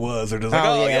that's who it was, they're just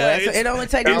like, it only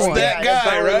takes one. That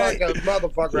guy, right? Like a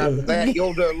motherfucker after that.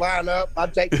 You'll do a lineup. I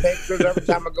take pictures every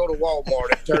time I go to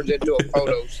Walmart. It turns into a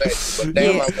photo session. But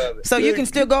damn, I love it. So you can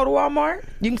still go to Walmart?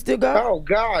 You can still go? Oh,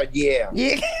 God, yeah.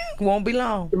 Yeah. Won't be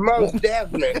long. Most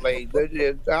definitely.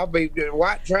 I'll be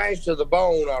white trash to the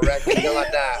bone, I reckon, until I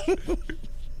die.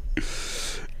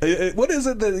 What is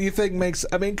it that you think makes,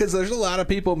 because there's a lot of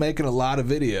people making a lot of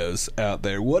videos out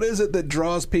there. What is it that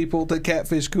draws people to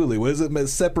Catfish Cooley? What is it that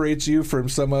separates you from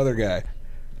some other guy?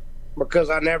 Because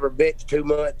I never bitch too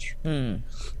much. I'm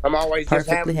always just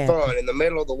having fun. In the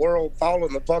middle of the world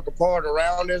falling the fuck apart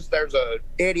around us, there's a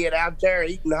idiot out there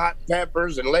eating hot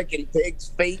peppers and licking pig's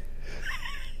feet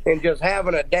and just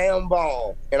having a damn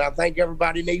ball. And I think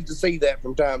everybody needs to see that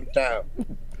from time to time.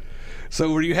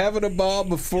 So were you having a ball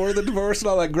before the divorce and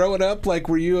all that growing up? Like,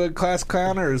 were you a class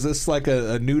clown, or is this like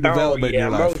a new development in your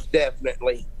life? Most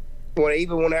definitely.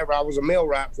 Even whenever I was a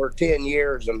millwright for 10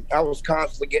 years, and I was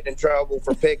constantly getting in trouble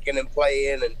for picking and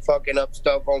playing and fucking up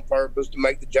stuff on purpose to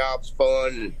make the jobs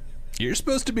fun. And you're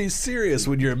supposed to be serious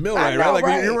when you're a millwright, right? Like,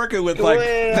 right? You're working with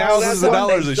thousands of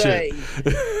dollars of shit.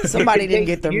 Somebody didn't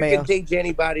get their mail. You can teach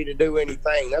anybody to do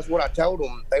anything. That's what I told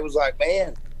them. They was like,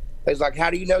 man. It's like, how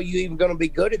do you know you even going to be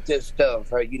good at this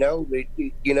stuff?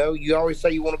 You always say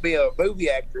you want to be a movie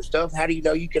actor and stuff. How do you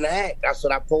know you can act? I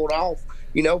said, I pulled off,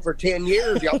 for 10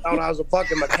 years. Y'all thought I was a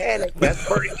fucking mechanic. That's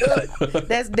pretty good.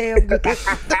 That's damn good.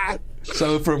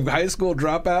 So from high school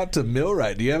dropout to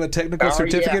millwright, do you have a technical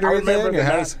certificate or anything? I remember the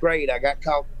ninth grade, I got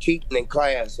caught cheating in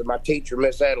class, and my teacher,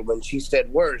 Miss Edelman, she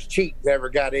said, "Where's cheat? Never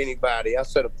got anybody." I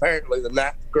said, apparently the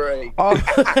ninth grade.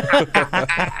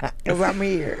 Because I'm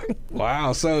here.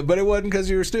 Wow. So, but it wasn't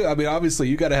because you were obviously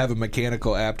you got to have a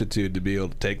mechanical aptitude to be able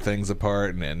to take things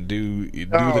apart and do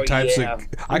the types of.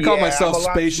 I call myself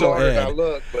spatial ed.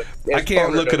 I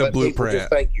can't look at a blueprint.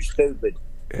 Just think you're stupid.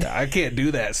 I can't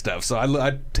do that stuff, so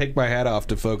I take my hat off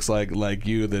to folks like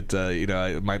you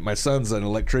that my son's an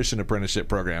electrician apprenticeship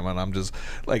program, and I'm just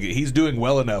like, he's doing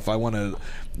well enough. I want to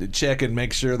check and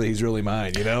make sure that he's really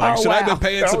mine. Should I have been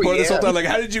paying support this whole time? Like,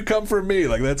 how did you come for me?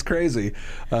 Like, that's crazy.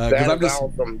 Because I'm just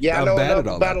awesome. Yeah, I know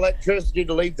enough about electricity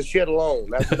to leave the shit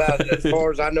alone. That's about as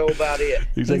far as I know about it.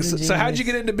 He's like, so how'd you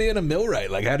get into being a millwright?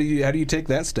 Like, how do you take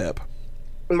that step?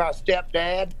 My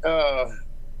stepdad.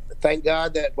 Thank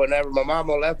God that whenever my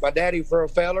mama left my daddy for a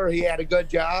feller, he had a good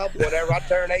job. Whenever I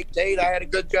turned 18, I had a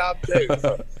good job too.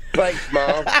 So, thanks,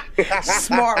 Mom.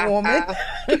 Smart woman.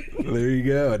 There you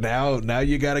go. Now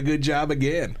you got a good job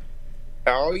again.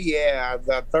 Oh, yeah.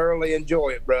 I thoroughly enjoy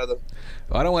it, brother.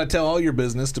 Well, I don't want to tell all your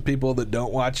business to people that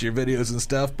don't watch your videos and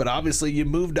stuff, but obviously you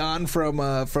moved on from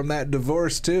that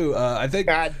divorce too. I think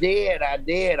I did.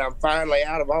 I'm finally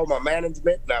out of all my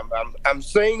management, and I'm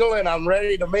single and I'm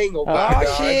ready to mingle.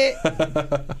 Shit!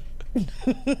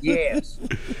 Yes.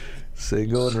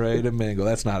 Single and ready to mingle.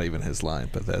 That's not even his line,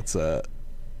 but that's You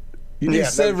do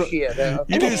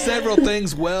You do several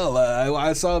things well.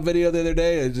 I saw a video the other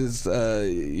day. It's just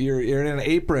you're in an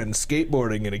apron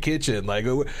skateboarding in a kitchen. Like,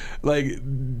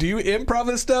 do you improv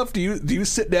this stuff? Do you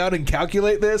sit down and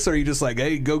calculate this, or are you just like,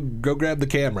 hey, go grab the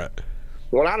camera?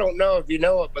 Well, I don't know if you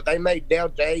know it, but they made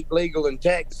Delta 8 legal in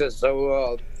Texas.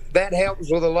 So that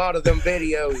helps with a lot of them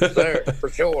videos there, for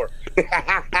sure.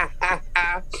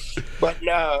 But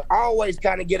I always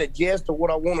kind of get a gist of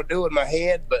what I want to do in my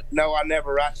head, but no, I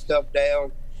never write stuff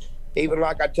down. Even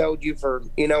like I told you for,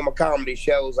 my comedy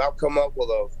shows, I'll come up with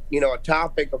a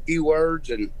topic, a few words,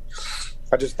 and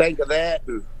I just think of that,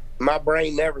 and my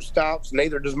brain never stops,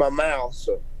 neither does my mouth.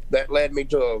 So that led me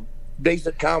to a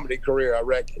decent comedy career, I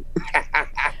reckon.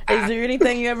 Is there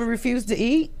anything you ever refused to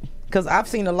eat? Because I've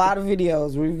seen a lot of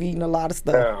videos where you've eaten a lot of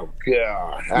stuff. Oh,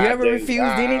 God. You ever refused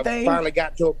anything? I finally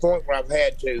got to a point where I've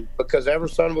had to, because every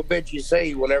son of a bitch you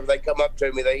see, whenever they come up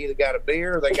to me, they either got a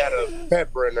beer or they got a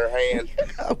pepper in their hand.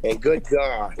 And good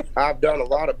God, I've done a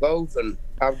lot of both, and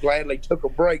I've gladly took a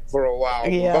break for a while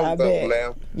from both of them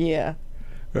now. Yeah.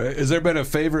 Right. Has there been a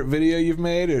favorite video you've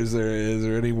made, or is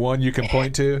there any one you can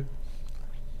point to?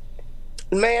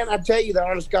 Man, I tell you the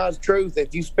honest God's truth,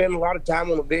 if you spend a lot of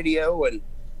time on a video and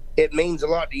it means a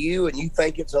lot to you and you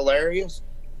think it's hilarious,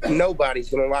 nobody's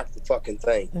going to like the fucking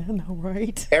thing. I know,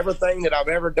 right? Everything that I've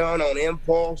ever done on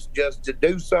impulse just to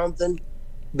do something,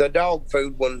 the dog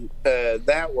food one,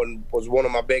 that one was one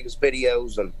of my biggest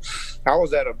videos. And I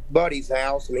was at a buddy's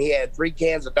house and he had 3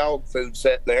 cans of dog food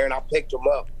sitting there, and I picked them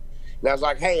up. And I was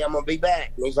like, hey, I'm going to be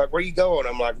back. And he's like, where you going?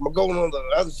 I'm like, I'm going on the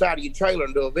other side of your trailer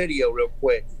and do a video real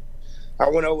quick. I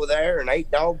went over there and ate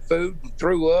dog food and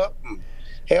threw up. And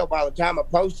hell, by the time I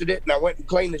posted it and I went and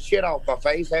cleaned the shit off my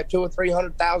face, I had 200,000 or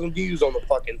 300,000 views on the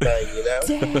fucking thing,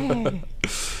 Dang.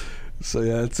 So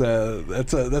yeah,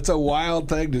 that's a wild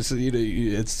thing to see.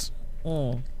 It's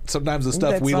sometimes the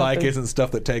stuff we like isn't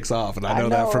stuff that takes off, and I know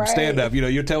that from stand up.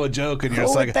 You tell a joke and you're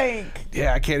just like,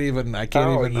 yeah, I can't even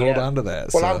hold on to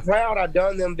that. Well, I'm proud I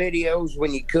done them videos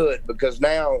when you could, because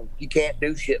now you can't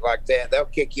do shit like that. They'll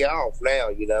kick you off now,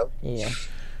 Yeah.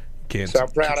 So I'm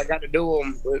proud I got to do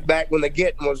them back when the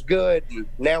getting was good, and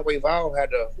now we've all had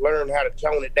to learn how to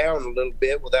tone it down a little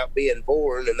bit without being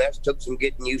boring, and that's took some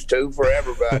getting used to for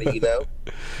everybody,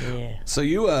 Yeah. So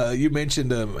you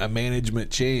mentioned a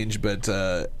management change, but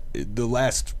the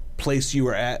last place you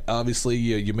were at, obviously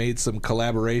you made some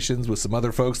collaborations with some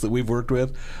other folks that we've worked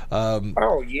with.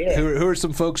 Oh yeah. Who are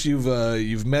some folks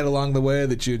you've met along the way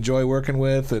that you enjoy working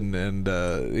with, and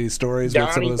these stories Donnie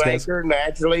with some of those Baker, guys?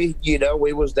 Naturally,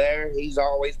 we was there. He's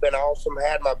always been awesome,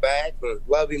 had my back, and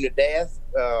love him to death.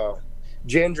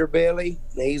 Ginger Billy,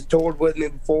 he's toured with me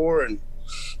before, and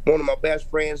one of my best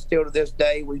friends still to this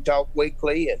day. We talk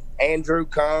weekly. And Andrew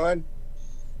Kahn,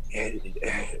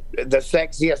 the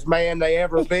sexiest man they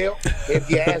ever built, if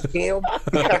you ask him.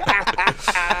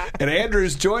 And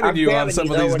Andrew's joining you on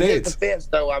some of these dates. In defense,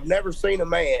 though, I've never seen a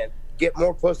man get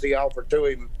more pussy offered to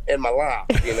him in my life,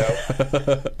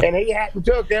 And he hadn't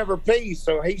took every piece,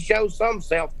 so he shows some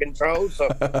self-control, so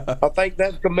I think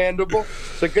that's commendable.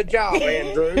 So good job,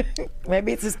 Andrew.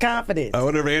 Maybe it's his confidence. I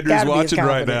wonder if Andrew's watching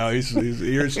right now. His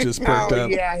ears just perked up.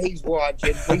 Yeah, he's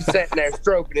watching. He's sitting there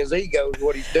stroking his ego is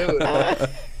what he's doing.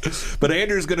 But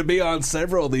Andrew's going to be on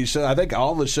several of these shows. I think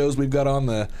all the shows we've got on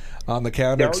the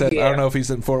calendar, except I don't know if he's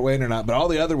in Fort Wayne or not. But all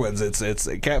the other ones, it's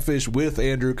Catfish with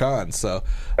Andrew Kahn. So,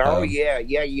 yeah.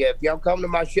 If y'all come to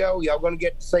my show, y'all going to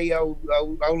get to see old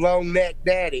long neck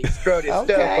daddy strut his stuff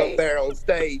up there on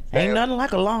stage. Ain't nothing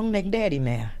like a long neck daddy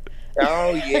now.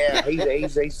 Oh yeah,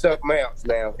 he's something else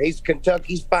now. He's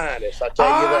Kentucky's finest. I tell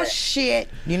you that. Oh shit!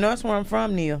 You know that's where I'm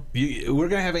from, Neil. We're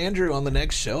gonna have Andrew on the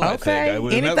next show. Okay. I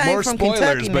think. Anything more from spoilers,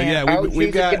 Kentucky but now. yeah,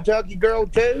 we've got a Kentucky girl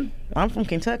too. I'm from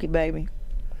Kentucky, baby.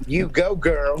 You go,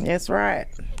 girl. That's right.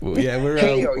 Yeah, we're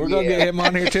gonna get him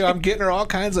on here too. I'm getting her all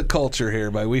kinds of culture here,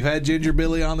 but we've had Ginger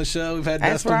Billy on the show. We've had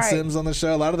Dustin Sims on the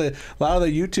show. A lot of the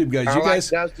YouTube guys. I like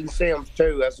Dustin Sims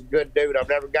too. That's a good dude. I've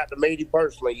never got to meet him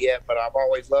personally yet, but I've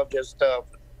always loved his stuff.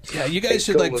 Yeah, you guys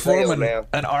should form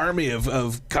an army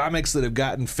of comics that have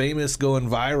gotten famous, going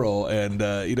viral, and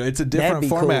it's a different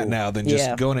format now than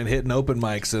just going and hitting open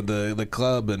mics at the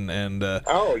club and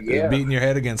beating your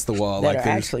head against the wall. That are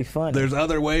actually funny. There's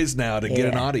other ways now to get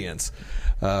an audience.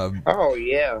 And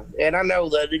I know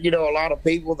that a lot of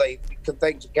people they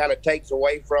think it kind of takes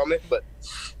away from it, but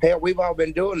hell, we've all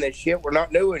been doing this shit. We're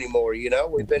not new anymore.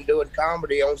 We've been doing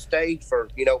comedy on stage for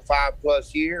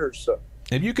 5+ years. So.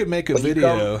 If you could make a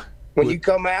video... When you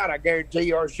come out, I guarantee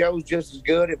you our show's just as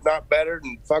good, if not better,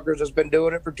 than fuckers that's been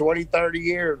doing it for 20, 30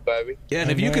 years, baby. Yeah,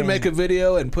 and if you can make a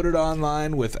video and put it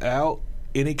online without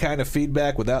any kind of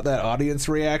feedback, without that audience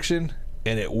reaction...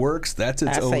 and it works, that's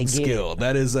its own skill.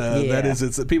 That is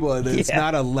it's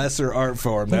not a lesser art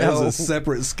form. That is a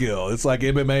separate skill. It's like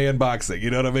MMA and boxing. You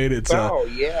know what I mean? It's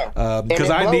because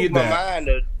I need that. It blows my mind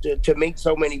to meet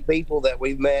so many people that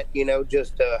we've met,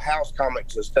 just house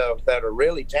comics and stuff that are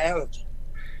really talented.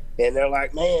 And they're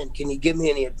like, man, can you give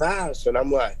me any advice? And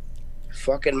I'm like,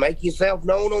 fucking make yourself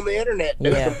known on the internet,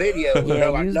 do some videos. And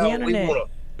they're like, no, we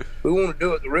want to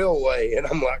do it the real way. And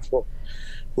I'm like, well,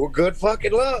 good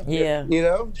fucking luck. Yeah. You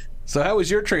know? So how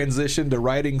was your transition to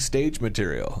writing stage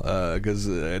material? Because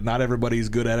not everybody's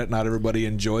good at it. Not everybody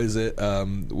enjoys it.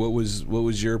 What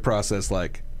was your process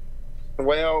like?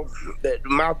 Well,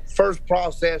 my first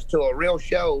process to a real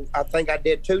show, I think I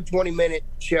did 2 20-minute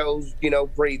shows,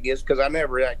 previous, because I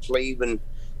never actually even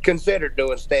considered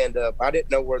doing stand-up. I didn't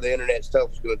know where the internet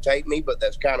stuff was going to take me, but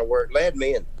that's kind of where it led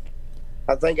me. And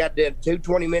I think I did 2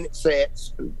 20-minute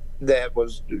sets that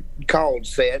was called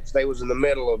sets. They was in the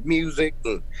middle of music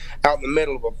and out in the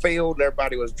middle of a field, and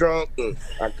everybody was drunk, and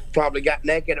I probably got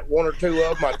naked at 1 or 2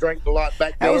 of them. I drank a lot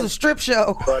back then. That was a strip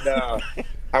show. But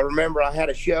I remember I had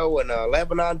a show in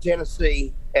Lebanon,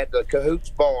 Tennessee at the Cahoots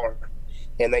Bar,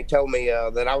 and they told me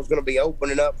that I was going to be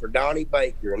opening up for Donnie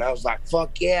Baker, and I was like,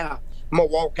 fuck yeah. I'm going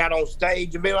to walk out on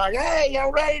stage and be like, hey,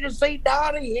 y'all ready to see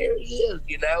Donnie? Here he is,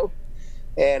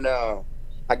 And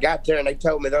I got there, and they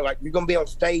told me, they're like, you're going to be on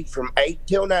stage from 8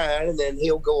 till 9, and then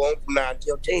he'll go on from 9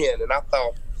 till 10. And I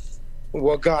thought,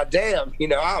 well, goddamn,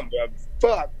 I'm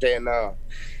fucked. And I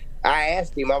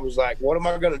asked him, I was like, what am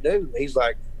I going to do? He's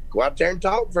like, go out there and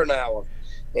talk for an hour.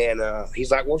 And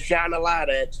he's like, well, shine the light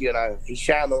at you. And he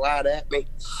shined the light at me.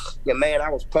 And, man, I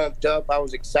was pumped up. I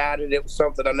was excited. It was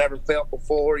something I never felt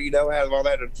before, having all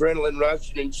that adrenaline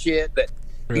rushing and shit that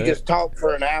you just talk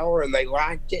for an hour, and they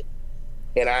liked it.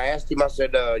 And I asked him, I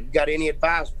said, you got any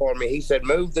advice for me? He said,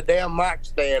 move the damn mic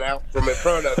stand out from in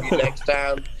front of you next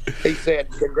time. He said,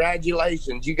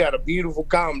 congratulations, you got a beautiful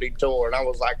comedy tour. And I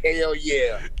was like, hell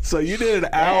yeah. So you did an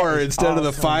hour instead of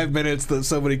the 5 minutes that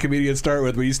so many comedians start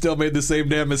with, but you still made the same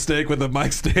damn mistake with the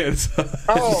mic stands.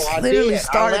 I literally did.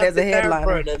 started as a headliner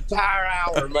for an entire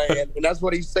hour, man. And that's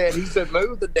what he said. He said,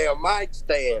 move the damn mic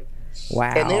stand.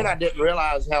 Wow. And then I didn't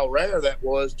realize how rare that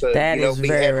was to, be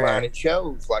headlining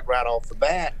shows, like right off the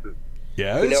bat.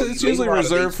 Yeah, it's usually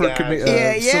reserved for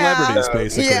celebrities,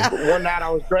 basically. Yeah. One night I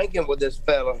was drinking with this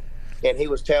fella, and he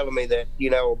was telling me that,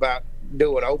 about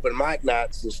doing open mic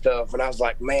nights and stuff. And I was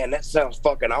like, man, that sounds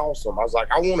fucking awesome. I was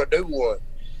like, I want to do one.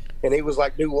 And he was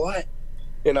like, do what?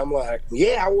 And I'm like,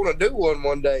 yeah, I want to do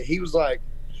one day. He was like,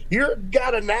 you've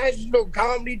got a national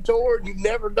comedy tour and you've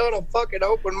never done a fucking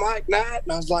open mic night?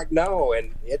 And I was like, no.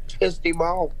 And it pissed him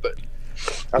off, but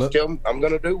I'm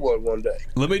going to do one day.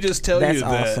 Let me just tell you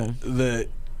awesome. that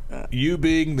you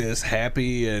being this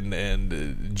happy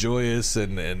and joyous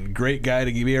and great guy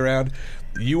to be around,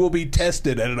 you will be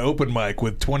tested at an open mic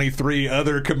with 23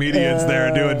 other comedians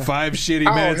there doing 5 shitty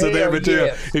minutes of their material.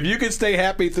 Yes. If you can stay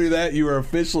happy through that, you are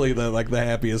officially the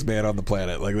happiest man on the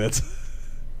planet. Like that's...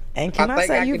 And can I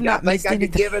say you've not missed anything?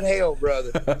 I could give it hell,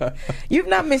 brother. You've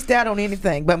not missed out on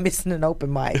anything but missing an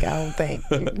open mic, I don't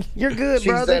think. You're good,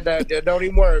 brother. She said that, don't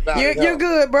even worry about it. You're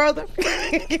good, brother.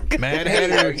 Mad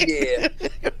Hatter,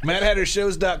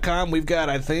 MadHatterShows.com. We've got,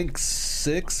 I think,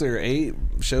 6 or 8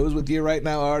 shows with you right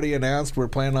now already announced. We're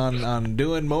planning on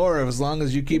doing more as long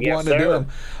as you keep wanting to do them.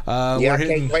 I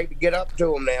can't wait to get up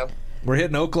to them now. We're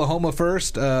hitting Oklahoma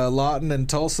first, Lawton and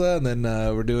Tulsa, and then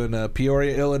we're doing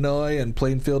Peoria, Illinois, and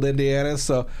Plainfield, Indiana.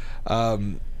 So,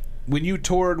 when you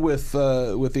toured with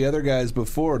the other guys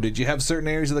before, did you have certain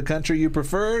areas of the country you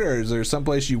preferred, or is there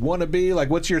someplace you want to be?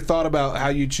 Like, what's your thought about how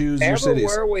you choose your cities?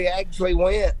 Everywhere we actually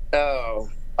went,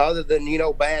 other than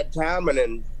bad timing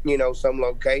and some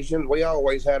locations, we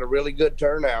always had a really good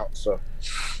turnout. So,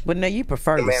 but now you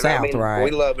prefer the South, right?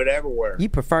 We love it everywhere. You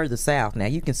prefer the South. Now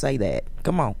you can say that.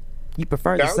 Come on. You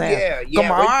prefer the South. Yeah.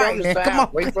 Come on, we all right, from the man. South. Come on.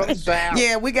 We from the South.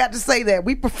 Yeah, we got to say that.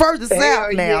 We prefer the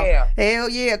South now. Yeah. Hell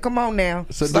yeah. Come on now.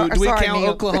 So do we count Neil.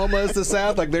 Oklahoma as the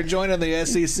South? Like they're joining the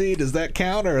SEC. Does that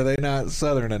count, or are they not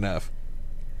Southern enough?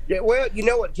 Yeah, well, you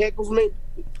know what tickles me?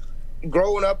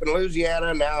 Growing up in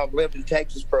Louisiana, now I've lived in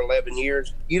Texas for 11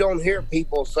 years, you don't hear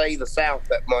people say the South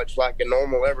that much like in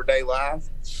normal everyday life.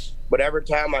 But every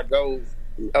time I go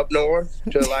up north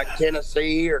to like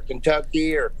Tennessee or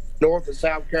Kentucky or North and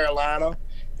South Carolina,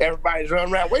 everybody's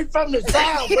running around, we from the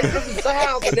South, we from the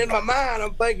South. And in my mind,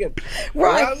 I'm thinking,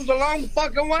 well, that was a long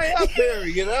fucking way up here,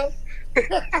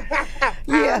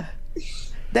 Yeah.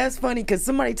 That's funny because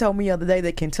somebody told me the other day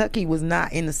that Kentucky was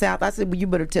not in the South. I said, well, you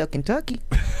better tell Kentucky.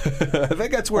 I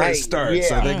think that's where it starts.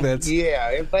 Yeah, I think that's...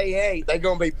 Yeah, if they ain't, they're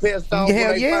going to be pissed off when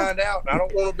they find out. I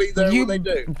don't want to be there when they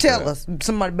do. Tell us.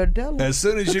 Somebody better tell us. As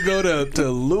soon as you go to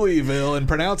Louisville and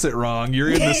pronounce it wrong, you're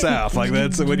in the South. Like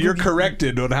that's when you're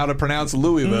corrected on how to pronounce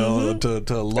Louisville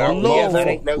to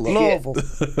Louisville.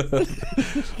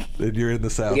 Then you're in the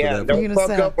South. Yeah, don't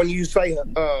fuck up when you say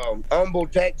Humble,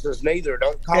 Texas, neither.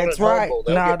 Don't call it Humble.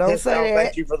 No, don't say that.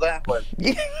 At you for that one.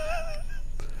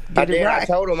 I did. Right. I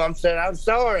told him, I'm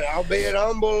sorry. I'll be at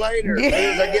Humble later as soon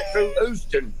as I get through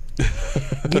Houston.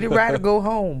 Get it right or go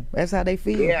home. That's how they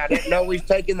feel. Yeah, I didn't know we was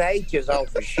taking the H's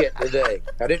off of shit today.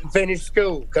 I didn't finish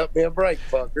school. Cut me a break,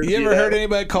 fucker. You ever heard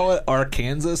anybody call it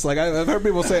Arkansas? Like, I've heard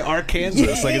people say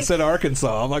Arkansas, like instead of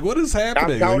Arkansas. I'm like, what is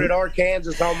happening? I've called it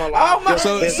Arkansas all my life.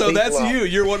 So that's you.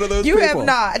 You're one of those people. You have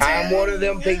not. I'm one of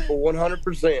them people,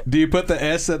 100%. Do you put the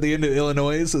S at the end of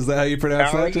Illinois? Is that how you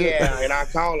pronounce that? Yeah, and I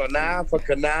call a knife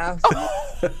a knife.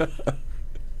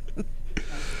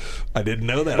 I didn't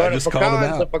know that. But I just called him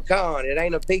out. A pecan. It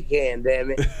ain't a pecan, damn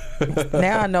it.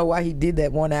 Now I know why he did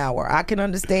that 1 hour. I can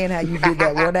understand how you did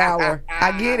that 1 hour.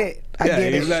 I get it.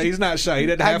 He's not shy. He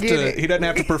doesn't have to. He doesn't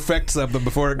have to perfect something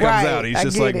before it comes out. He's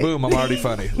just like, boom, I'm already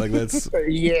funny. Like that's.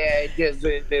 Yeah,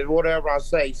 it whatever I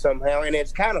say somehow, and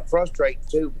it's kind of frustrating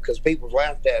too because people's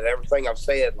laughed at everything I've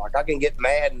said. Like I can get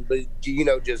mad and be,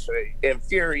 just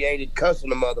infuriated,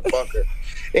 cussing a motherfucker,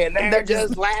 and they're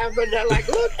just laughing. They're like,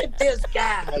 look at this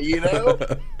guy,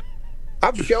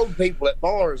 I've showed people at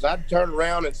bars. I'd turn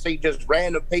around and see just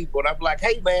random people, and I'd be like,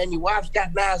 "Hey, man, your wife's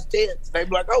got nice tits." They'd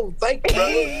be like, "Oh, thank you,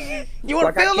 brother." You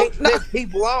want to feel I can't piss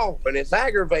people off, and it's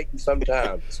aggravating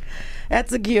sometimes.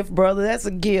 That's a gift, brother. That's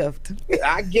a gift.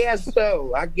 I guess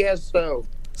so.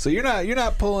 So you're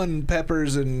not pulling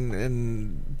peppers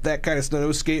and that kind of stuff.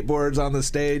 Those skateboards on the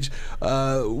stage.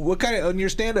 What kind of on your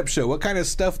stand-up show? What kind of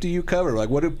stuff do you cover? Like,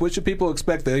 what should people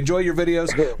expect? They enjoy your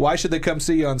videos. Why should they come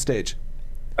see you on stage?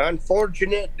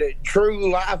 Unfortunate, true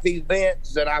life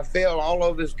events that I feel all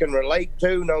of us can relate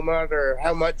to, no matter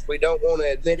how much we don't want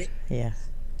to admit it. Yeah,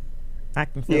 I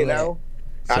can feel that.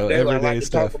 So I like to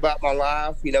stuff. talk about my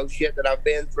life, shit that I've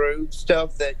been through,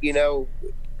 stuff that,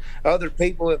 other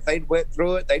people, if they'd went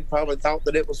through it, they'd probably thought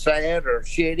that it was sad or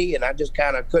shitty, and I just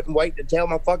kind of couldn't wait to tell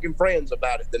my fucking friends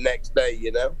about it the next day,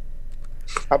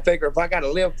 I figure if I got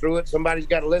to live through it, somebody's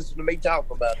got to listen to me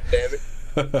talk about it,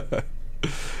 damn it.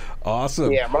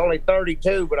 Awesome. Yeah, I'm only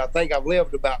 32, but I think I've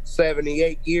lived about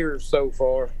 78 years so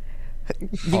far.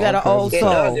 You got an old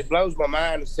soul. It blows my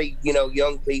mind to see,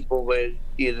 young people with,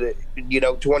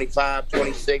 25,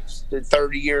 26,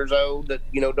 30 years old that,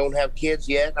 don't have kids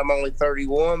yet. I'm only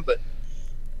 31, but,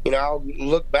 I'll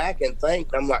look back and think,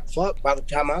 I'm like, fuck, by the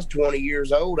time I was 20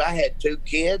 years old, I had 2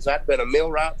 kids. I'd been a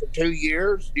millwright for 2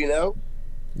 years,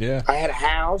 Yeah. I had a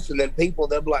house, and then people,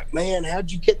 they'll be like, man,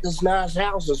 how'd you get this nice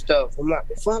house and stuff? I'm like,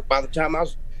 well, fuck, by the time I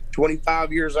was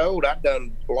 25 years old, I'd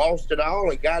done lost it all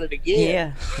and got it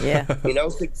again. Yeah.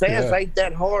 Success ain't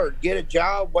that hard. Get a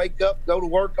job, wake up, go to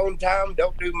work on time,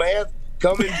 don't do math,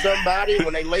 come in somebody,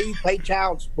 when they leave, pay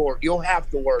child support. You'll have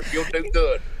to work. You'll do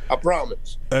good. I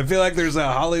promise. I feel like there's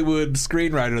a Hollywood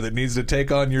screenwriter that needs to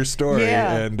take on your story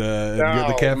and get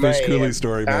the Catfish Cooley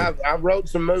story, man. I wrote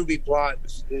some movie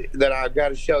plots that I've got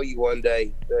to show you one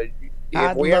day.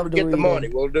 If we ever get the money,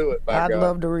 we'll do it. I'd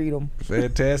love to read them.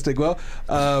 Fantastic. Well,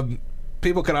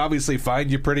 people can obviously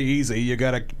find you pretty easy. You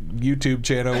got a YouTube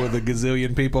channel with a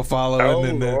gazillion people following. Oh,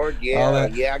 and, Lord, yeah.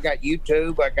 Yeah, I got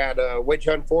YouTube. I got, which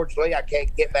unfortunately I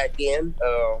can't get back in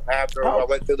after I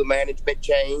went through the management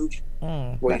change.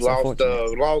 We lost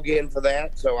the login for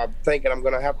that, so I'm thinking I'm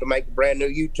going to have to make a brand new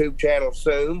YouTube channel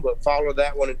soon, but follow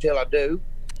that one until I do.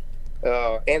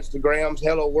 Instagram's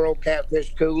Hello World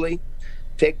Catfish Cooley.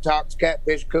 TikTok's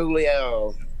Catfish Cooley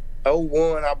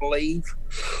 01, I believe.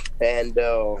 And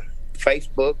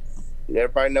Facebook,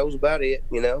 everybody knows about it,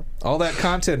 All that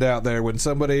content out there, when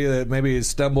somebody that maybe is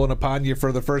stumbling upon you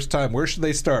for the first time, where should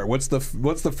they start? What's the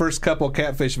first couple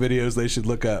Catfish videos they should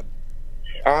look up?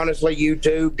 Honestly,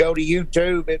 YouTube. Go to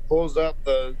YouTube. It pulls up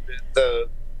the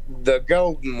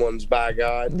golden ones, by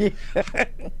God. And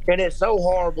it's so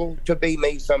horrible to be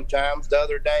me sometimes. The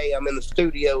other day, I'm in the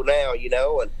studio now,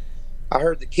 and I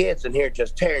heard the kids in here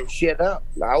just tearing shit up.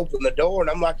 And I opened the door, and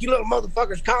I'm like, you little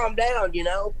motherfuckers, calm down,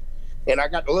 And I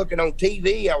got to looking on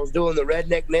TV. I was doing the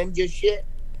Redneck Ninja shit.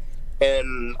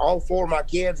 And all 4 of my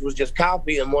kids was just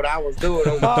copying what I was doing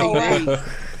on the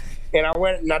TV. And I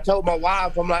went and I told my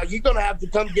wife, I'm like, you're going to have to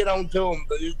come get on to them.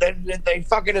 They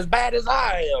fucking as bad as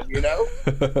I am,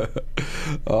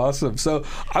 Awesome. So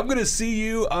I'm going to see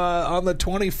you on the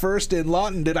 21st in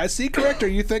Lawton. Did I see correct? Are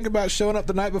you thinking about showing up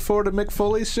the night before to Mick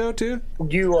Foley's show too?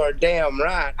 You are damn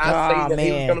right. I see that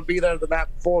he was going to be there the night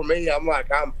before me. I'm like,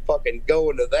 I'm fucking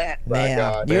going to that, by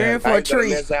God. You're in for a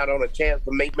treat. I miss out on a chance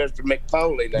to meet Mr. Mick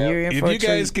Foley now. If you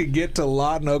guys could get to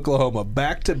Lawton, Oklahoma,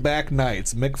 back-to-back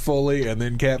nights, Mick Foley and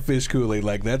then Catfish Cooley,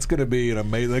 like that's going to be an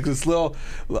amazing, like this little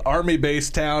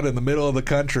army-based town in the middle of the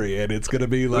country, and it's going to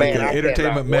be like an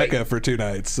entertainment mecca for 2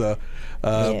 nights. So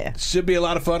should be a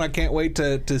lot of fun. I can't wait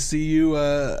to see you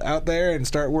out there and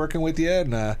start working with you.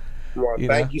 And Well,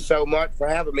 thank you so much for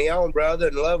having me on, brother,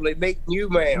 and lovely meeting you,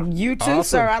 ma'am. You too, Awesome.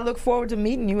 sir. I look forward to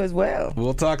meeting you as well.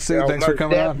 We'll talk soon. Y'all Thanks for most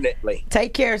coming on. definitely.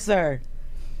 Take care, sir.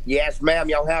 Yes, ma'am.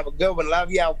 Y'all have a good one. Love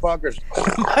y'all fuckers.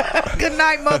 Good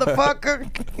night, motherfucker.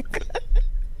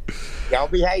 Y'all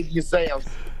behave yourselves.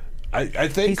 I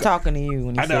think He's talking to you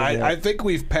when he I know. says that. I think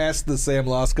we've passed the Sam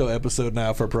Losco episode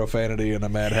now for profanity in a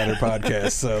Mad Hatter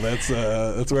podcast. So that's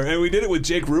where, and we did it with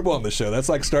Jake Rubel on the show. That's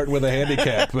like starting with a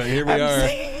handicap, but here we are.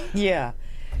 Yeah,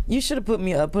 you should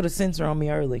have put a censor on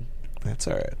me early. That's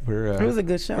all right. It was a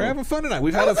good show. We're having fun tonight.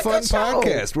 We've had a fun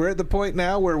podcast. We're at the point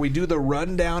now where we do the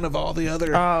rundown of all the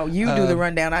other. Oh, you do the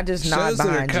rundown. I just nod shows that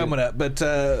are behind coming up.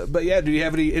 But yeah, do you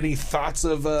have any thoughts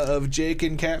of Jake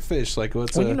and Catfish? Like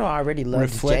what's Well, you know, I already loved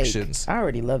reflections? Jake. I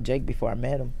already loved Jake before I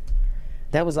met him.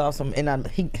 That was awesome, and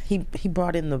he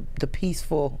brought in the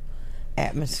peaceful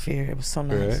atmosphere. It was so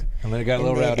nice. Right. And then it got a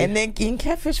little rowdy. And then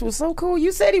Catfish was so cool.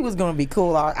 You said he was going to be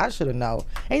cool. I should have known.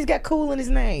 And he's got cool in his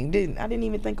name. I didn't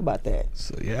even think about that.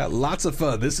 So yeah, lots of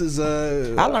fun. This is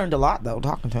I learned a lot though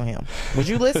talking to him. Was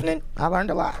you listening? I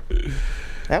learned a lot.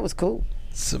 That was cool.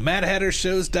 So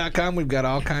MadHatterShows.com. We've got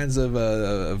all kinds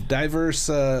of diverse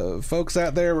folks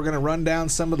out there. We're going to run down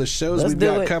some of the shows we've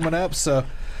got coming up. So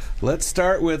let's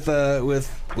start with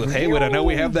Haywood. I know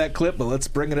we have that clip, but let's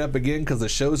bring it up again because the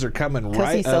shows are coming right up.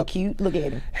 Because he's so cute. Look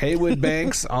at him. Haywood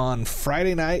Banks on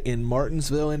Friday night in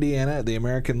Martinsville, Indiana at the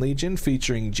American Legion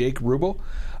featuring Jake Rubel.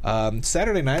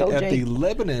 Saturday night at the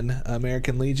Lebanon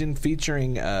American Legion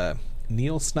featuring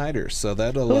Neil Snyder. So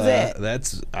that'll Who's that?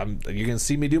 That's you're gonna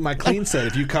see me do my clean set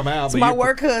if you come out. It's my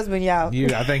work husband, y'all.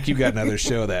 I think you got another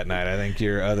show that night. I think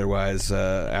you're otherwise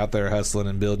out there hustling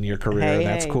and building your career, and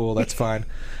that's cool. That's fine.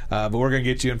 But we're gonna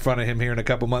get you in front of him here in a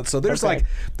couple months. So there's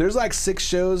like 6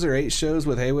 shows or 8 shows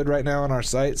with Haywood right now on our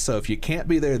site. So if you can't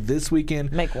be there this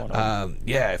weekend, make one.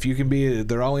 Yeah, if you can be,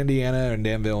 they're all Indiana and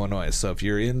Danville, Illinois. So if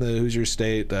you're in the Hoosier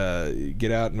State,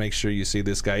 get out and make sure you see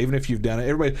this guy. Even if you've done it,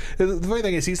 everybody. The funny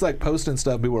thing is, he's like posting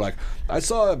stuff. People are like, I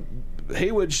saw a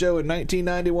Haywood show in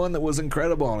 1991 that was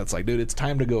incredible, and it's like, dude, it's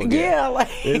time to go again. Yeah, like,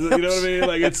 you know what I mean?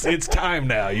 Like it's time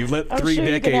now. You've let 3 sure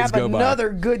decades go by. Another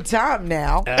good time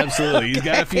now. Absolutely, he's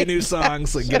got a few new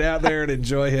songs, so get out there and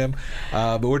enjoy him.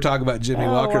 But we're talking about Jimmy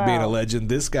Walker being a legend.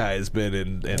 This guy has been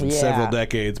in several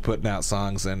decades putting out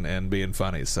songs and being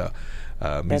funny. So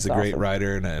he's a great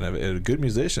writer and a good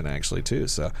musician actually too.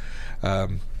 So.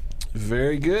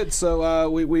 Very good. So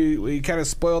we kind of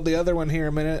spoiled the other one here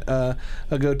a minute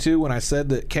ago too when I said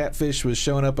that Catfish was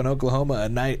showing up in Oklahoma a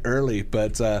night early.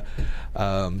 But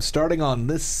starting on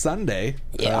this Sunday,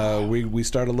 we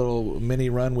start a little mini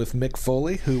run with Mick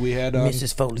Foley, who we had on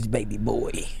Mrs. Foley's baby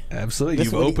boy. Absolutely,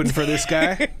 you've opened for this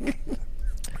guy.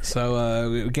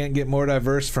 So we can't get more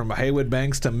diverse from Haywood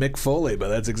Banks to Mick Foley, but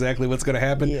that's exactly what's going to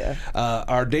happen. Yeah.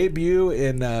 Our debut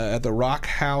in at the Rock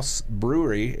House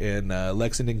Brewery in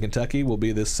Lexington, Kentucky will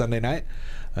be this Sunday night.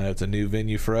 It's a new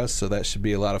venue for us, so that should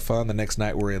be a lot of fun. The next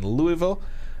night we're in Louisville.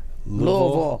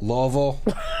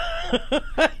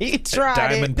 He tried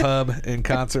Diamond Pub in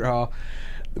Concert Hall.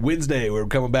 Wednesday we're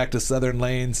coming back to Southern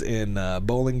Lanes in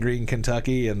Bowling Green,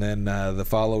 Kentucky, and then the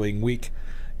following week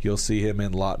you'll see him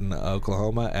in Lawton,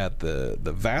 Oklahoma at the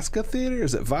Vasca Theater.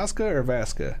 Is it Vasca or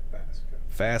Vasca?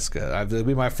 Vasca. It'll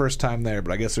be my first time there,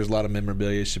 but I guess there's a lot of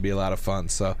memorabilia. It should be a lot of fun.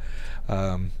 So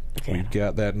we've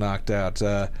got that knocked out.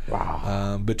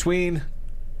 Between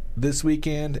this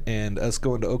weekend and us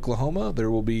going to Oklahoma, there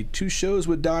will be 2 shows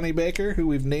with Donnie Baker, who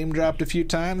we've name dropped a few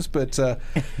times, but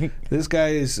this guy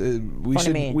is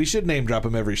we should name drop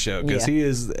him every show because he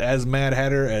is as Mad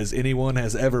Hatter as anyone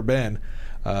has ever been.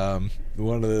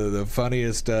 One of the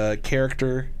funniest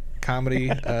character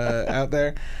comedy out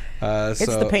there. It's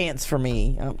the pants for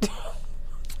me.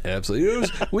 Absolutely.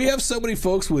 We have so many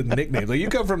folks with nicknames. Like you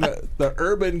come from the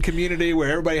urban community where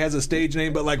everybody has a stage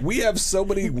name, but like we have so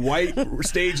many white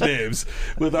stage names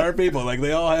with our people. Like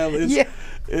they all have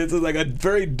it's like a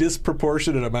very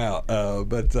disproportionate amount.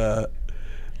 But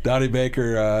Donnie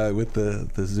Baker with the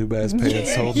Zubaz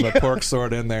pants holding the pork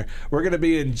sword in there. We're going to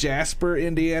be in Jasper,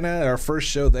 Indiana, our first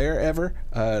show there ever,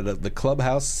 the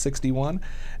Clubhouse 61.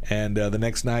 And the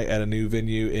next night at a new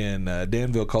venue in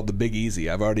Danville called the Big Easy.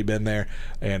 I've already been there,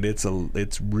 and it's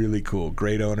really cool.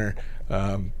 Great owner.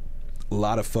 A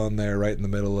lot of fun there right in the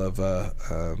middle of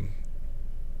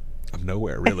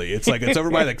nowhere, really. It's like it's over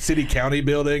by the city county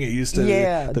building. It used to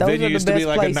the venue used to be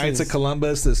like a Knights of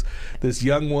Columbus. This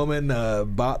young woman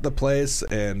bought the place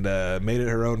and made it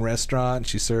her own restaurant.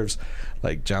 She serves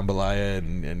like jambalaya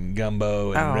and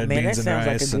gumbo and red beans and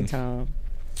rice. Like a good time.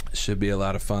 Should be a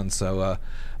lot of fun. So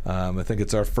I think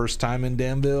it's our first time in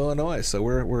Danville, Illinois, so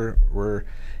we're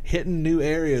hitting new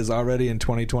areas already in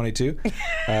 2022.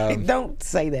 Don't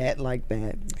say that like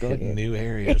that. Go Hitting ahead. new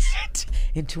areas.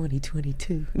 In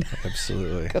 2022.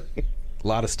 Absolutely. A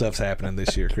lot of stuff's happening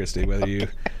this year, Christy, whether you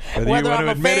Whether want I'm to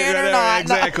a admit fan it or not.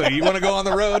 Exactly. You want to go on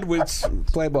the road,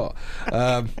 play ball.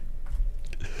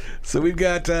 So we've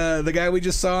got the guy we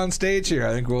just saw on stage here.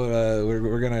 I think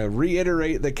we're going to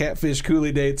reiterate the Catfish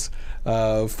Cooley dates.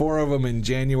 4 of them in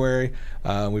January.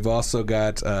 We've also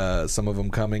got some of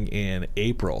them coming in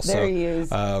April. There he is.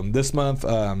 This month,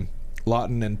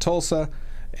 Lawton and Tulsa,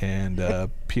 and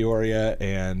Peoria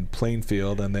and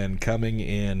Plainfield, and then coming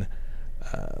in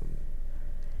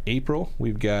April,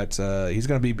 we've got he's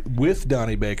going to be with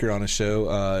Donnie Baker on a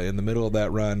show in the middle of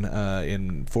that run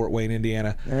in Fort Wayne,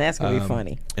 Indiana. And that's going to be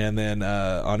funny. And then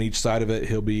on each side of it,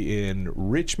 he'll be in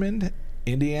Richmond,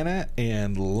 Indiana,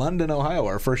 and London, Ohio.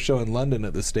 Our first show in London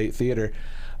at the State Theater,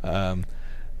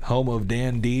 home of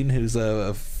Dan Dean, who's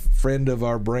a friend of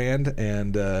our brand,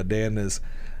 and Dan is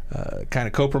kind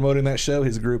of co-promoting that show.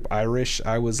 His group Irish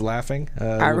I Was Laughing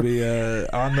will be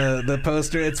on the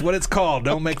poster. It's what it's called.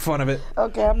 Don't make fun of it.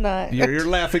 Okay, I'm not. You're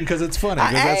laughing because it's funny.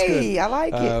 'Cause that's good. Hey, I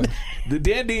like it. The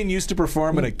Dan Dean used to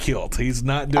perform in a kilt. He's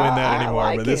not doing that I anymore.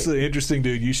 like But this it. is an interesting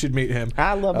dude. You should meet him.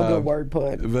 I love a good word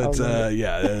put. But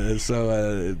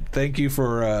so thank you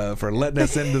for letting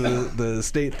us into the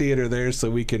State Theater there,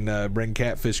 so we can bring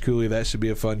Catfish Cooley. That should be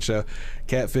a fun show.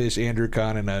 Catfish, Andrew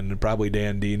Connon, and probably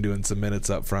Dan Dean doing some minutes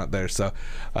up front there. So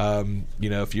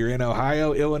if you're in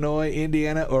Ohio, Illinois,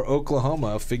 Indiana, or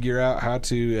Oklahoma, figure out how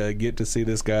to get to see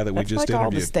this guy that we That's just like all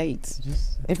interviewed. the states.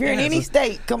 If you're in Yeah, any it's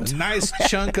state, come a to nice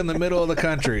chunk in the middle of the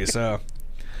country. So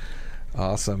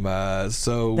awesome.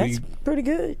 So That's pretty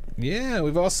good.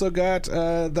 we've also got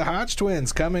the Hodge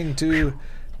twins coming to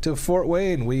Fort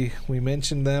Wayne. We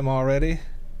mentioned them already.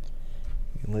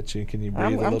 Can you breathe a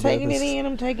little I'm bit? taking it in.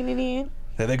 I'm taking it in.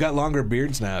 They got longer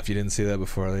beards now. If you didn't see that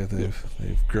before, they've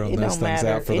grown It those don't things matter.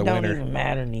 out for It the don't winter. even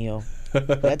matter, Neil.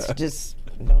 That's just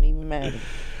don't even matter.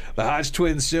 The Hodge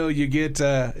twins show you get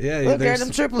Look at there's- them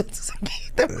triplets.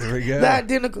 There we go. The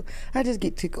identical. I just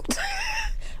get tickled.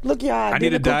 Look, y'all. I need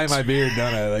to dye my beard,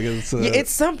 don't I? Like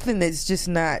it's something that's just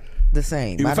not the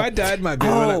same. If I dyed my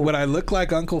beard, Oh. would I look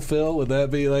like Uncle Phil? Would that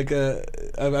be like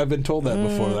I've been told that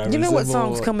before. That I You know what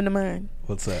resemble- song's coming to mind?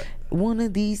 What's that? One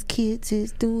of these kids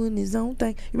is doing his own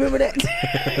thing. You remember that?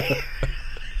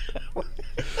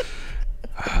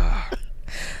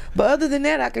 But other than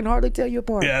that, I can hardly tell you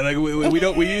apart. Yeah, like we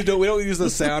don't use the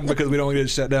sound because we don't want to get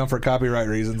shut down for copyright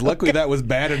reasons. Luckily, that was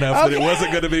bad enough that it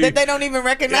wasn't going to be. That they don't even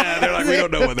recognize. Yeah, they're like, we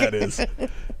don't know what that is.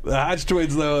 The Hodge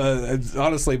twins, though,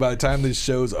 honestly, by the time this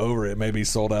show's over, it may be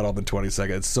sold out on the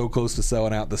 22nd. It's so close to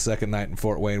selling out the second night in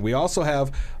Fort Wayne. We also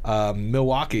have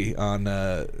Milwaukee on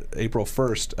April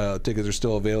 1st. Tickets are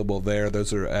still available there.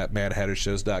 Those are at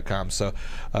madhattershows.com. So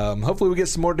hopefully we get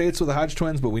some more dates with the Hodge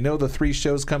twins, but we know the 3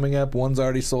 shows coming up. One's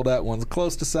already sold out. One's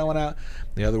close to selling out.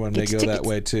 The other one may go that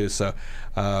way, too. So,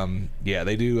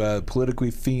 they do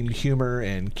politically themed humor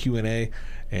and Q&A.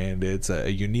 And it's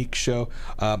a unique show.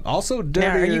 Also, Now, are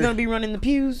dirtier. you going to be running the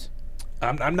pews?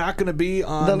 I'm not going to be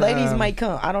on. The ladies might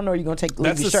come. I don't know. Are you going to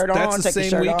leave your shirt on? That's the take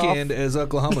same your shirt weekend as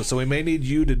Oklahoma, so we may need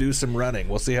you to do some running.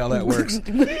 We'll see how that works.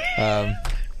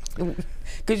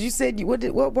 Because you said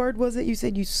what word was it? You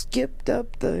said you skipped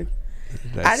up the.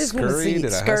 Did I just want to scurry? see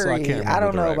Did I hustle? scurry. can't I don't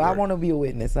remember the know, right but I word. want to be a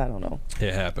witness. I don't know.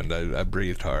 It happened. I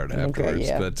breathed hard afterwards. Okay,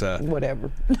 yeah. But whatever.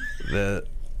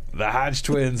 the Hodge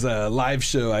twins live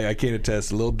show, I can't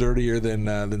attest, a little dirtier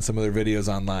than some of their videos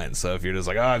online. So if you're just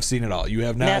like, oh, I've seen it all, you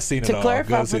have not Now, seen it to all. clarify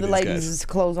Go for see the these ladies, guys. it's a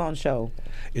close-on show.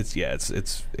 It's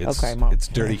Okay, Mom. it's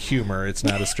dirty humor. It's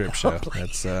not a strip show.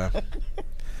 That's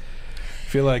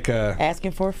feel like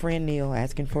Asking for a friend, Neil.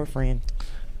 Asking for a friend.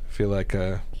 feel like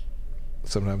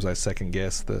sometimes I second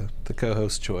guess the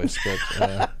co-host choice,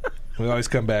 but we always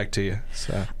come back to you.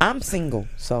 So I'm single,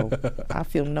 so I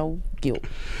feel no guilt.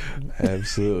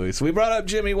 absolutely. So we brought up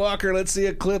Jimmy Walker. Let's see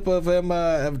a clip of him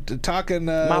talking,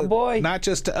 My boy. not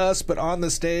just to us but on the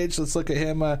stage. Let's look at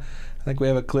him. I think we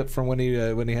have a clip from when he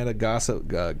had a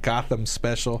Gotham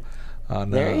special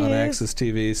on There he is. Access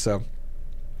TV. So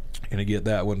gonna get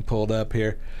that one pulled up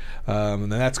here.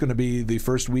 And that's going to be the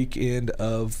first weekend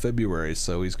of February.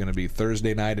 So he's going to be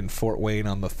Thursday night in Fort Wayne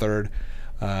on the 3rd,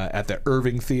 at the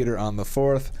Irving Theater on the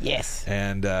 4th. Yes.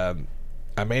 And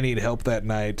I may need help that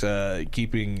night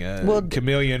keeping Well,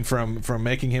 Chameleon from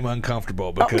making him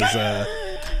uncomfortable because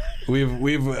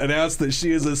we've announced that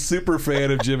she is a super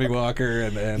fan of Jimmy Walker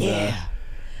and Yeah.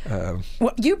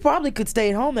 Well, you probably could stay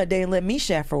at home that day and let me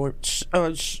chaperone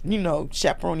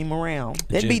him around.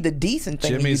 That'd be the decent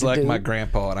thing. Jimmy's like do. my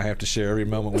grandpa, and I have to share every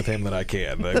moment with him that I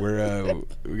can. Like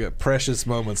we got precious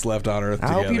moments left on Earth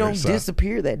together. I hope you don't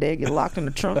disappear that day, get locked in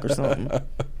the trunk or something.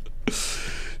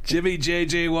 Jimmy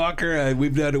J.J. Walker, we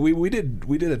did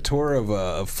a tour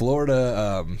of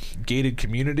Florida gated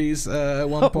communities at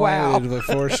one point. Wow. We did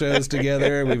 4 shows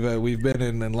together. We've been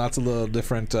in lots of little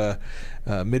different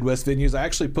Midwest venues. I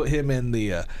actually put him in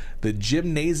the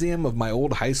gymnasium of my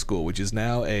old high school, which is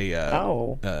now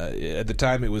at the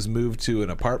time it was moved to an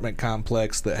apartment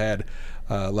complex that had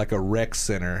like a rec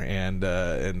center,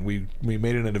 and we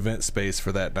made it an event space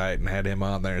for that night and had him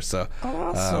on there. So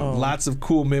awesome. Lots of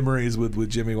cool memories with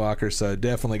Jimmy Walker. So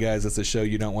definitely, guys, that's a show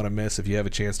you don't want to miss if you have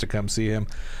a chance to come see him.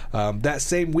 That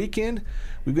same weekend,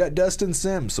 we've got Dustin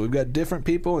Sims. So we've got different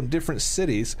people in different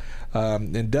cities,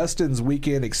 and Dustin's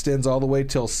weekend extends all the way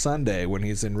till Sunday when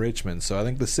he's in Richmond. So I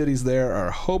think the cities there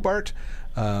are Hobart,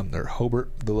 or Hobart,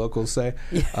 the locals say,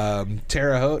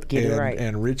 Terre Haute,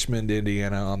 and Richmond,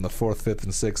 Indiana on the 4th, 5th,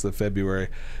 and 6th of February.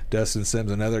 Dustin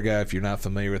Sims, another guy, if you're not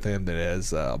familiar with him, that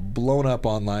has blown up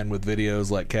online with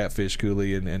videos like Catfish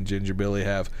Cooley and Ginger Billy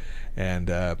have. And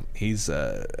he's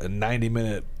a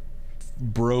 90-minute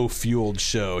bro-fueled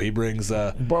show. He brings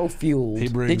bro-fueled.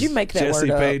 Did you make that Jesse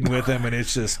word up? Payton with him, and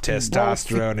it's just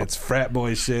testosterone. It's frat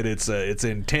boy shit. It's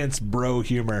intense bro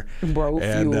humor.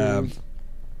 Bro-fueled. And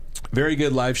very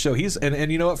good live show. He's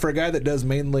and you know what, for a guy that does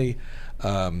mainly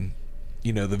the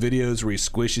videos where he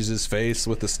squishes his face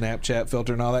with the Snapchat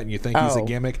filter and all that, and you think he's a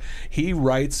gimmick, he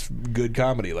writes good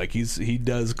comedy. Like he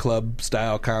does club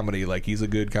style comedy. Like he's a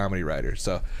good comedy writer.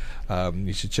 So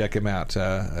you should check him out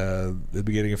the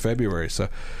beginning of February. So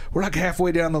we're like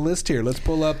halfway down the list here. Let's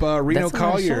pull up Reno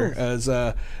Collier as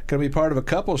going to be part of a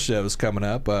couple shows coming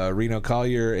up. Reno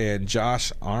Collier and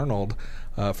Josh Arnold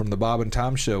from the Bob and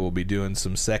Tom Show will be doing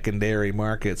some secondary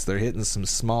markets. They're hitting some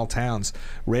small towns.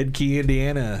 Red Key,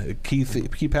 Indiana, Key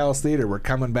Palace Theater. We're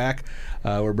coming back.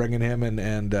 We're bringing him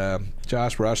and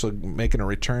Josh. We're also making a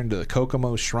return to the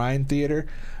Kokomo Shrine Theater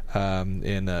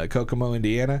in Kokomo,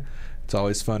 Indiana. It's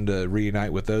always fun to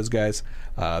reunite with those guys.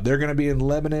 They're going to be in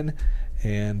Lebanon,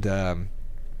 and I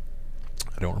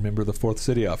don't remember the 4th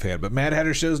city offhand, but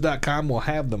MadHatterShows.com will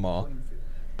have them all.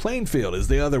 Plainfield is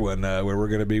the other one where we're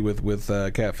going to be with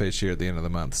Catfish here at the end of the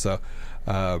month. So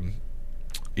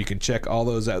you can check all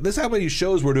those out. This is how many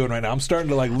shows we're doing right now. I'm starting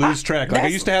to lose track. Like I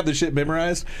used to have the shit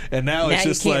memorized, and now it's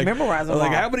just you can't memorize them all.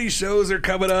 how many shows are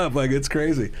coming up? Like it's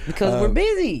crazy because we're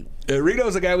busy.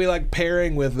 Reno's a guy we like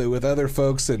pairing with other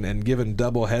folks and giving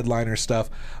double headliner stuff.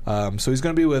 So he's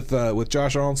going to be with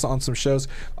Josh Arnold on some shows.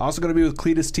 Also going to be with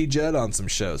Cletus T. Judd on some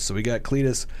shows. So we got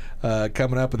Cletus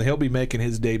coming up, and he'll be making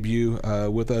his debut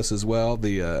with us as well.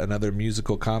 The another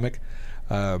musical comic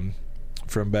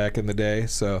from back in the day.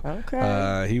 So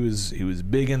he was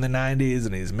big in the 90s,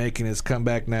 and he's making his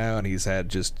comeback now, and he's had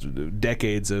just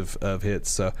decades of hits.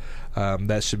 So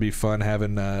that should be fun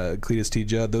having Cletus T.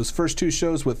 Judd. Those first 2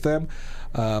 shows with them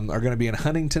are going to be in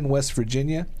Huntington, West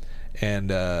Virginia, and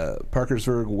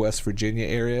Parkersburg, West Virginia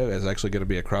area is actually going to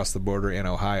be across the border in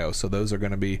Ohio. So those are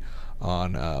going to be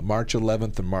on March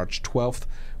 11th and March 12th,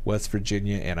 West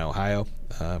Virginia and Ohio.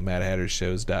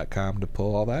 MadHatterShows.com to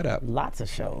pull all that up. Lots of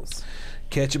shows.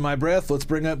 Catching my breath, let's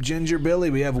bring up Ginger Billy.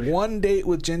 We have one date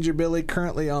with Ginger Billy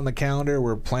currently on the calendar.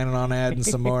 We're planning on adding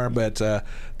some more, but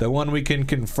the one we can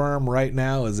confirm right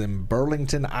now is in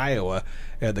Burlington, Iowa,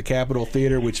 at the Capitol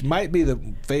Theater, which might be the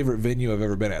favorite venue I've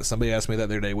ever been at. Somebody asked me the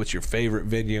other day, what's your favorite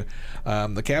venue?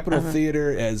 The Capitol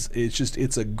Theater,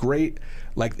 it's a great,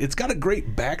 it's got a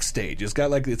great backstage. It's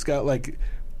got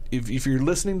if you're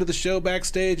listening to the show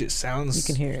backstage, it sounds you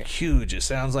can hear it. Huge. It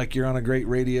sounds like you're on a great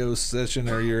radio session,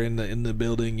 or you're in the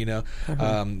building.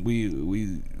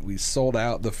 We sold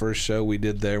out the first show we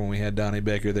did there when we had Donnie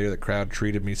Baker there. The crowd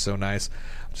treated me so nice.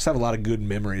 Just have a lot of good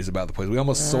memories about the place. We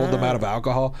almost sold them out of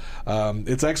alcohol.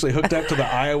 It's actually hooked up to the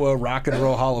Iowa Rock and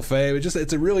Roll Hall of Fame.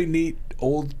 It's a really neat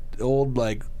old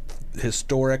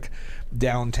historic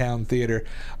downtown theater.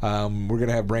 We're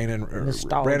gonna have Brandon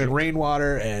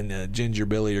Rainwater and Ginger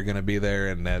Billy are gonna be there,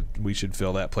 and that we should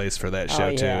fill that place for that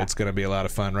show too. It's gonna be a lot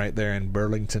of fun right there in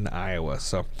Burlington, Iowa.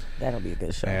 So that'll be a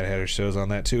good show. Mad Hatter shows on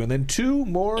that too, and then 2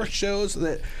 more shows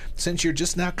that, since you're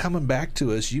just now coming back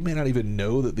to us, you may not even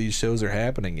know that these shows are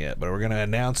happening yet. But we're gonna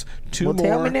announce 2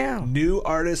 more new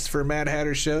artists for Mad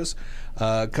Hatter shows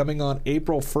coming on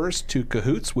April 1st to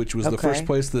Cahoots, which was the first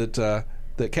place that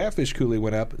Catfish Cooley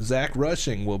went up. Zach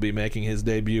Rushing will be making his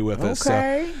debut with us.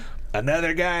 So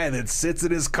another guy that sits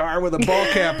in his car with a ball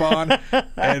cap on,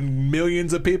 and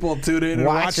millions of people tune in and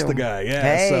watch the guy. Yeah,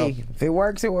 hey, so, if it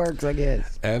works, I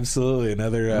guess. Absolutely.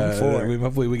 Another.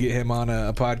 Hopefully, we get him on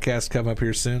a podcast come up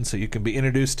here soon, so you can be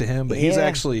introduced to him. But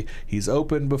he's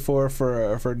opened before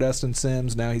for Dustin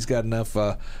Sims. Now he's got enough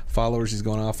followers. He's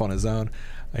going off on his own.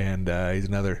 And he's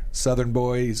another Southern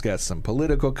boy. He's got some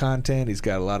political content. He's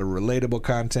got a lot of relatable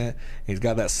content. He's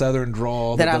got that Southern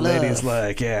drawl that the ladies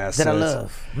like. Yeah, that I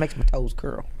love. Makes my toes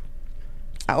curl.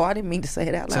 Oh, I didn't mean to say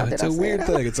it out loud. It's a weird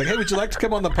thing. It's like, hey, would you like to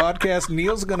come on the podcast?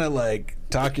 Neil's gonna like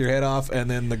talk your head off,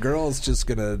 and then the girl's just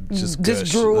gonna just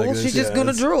drool. Like she's just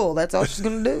gonna drool. That's all she's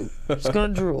gonna do. She's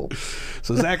gonna drool.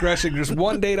 So Zach Rushing, there's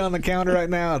one date on the calendar right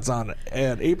now. It's on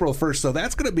April 1st. So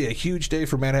that's gonna be a huge day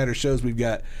for Mad Hatter Shows. We've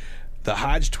got the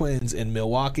Hodge twins in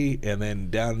Milwaukee, and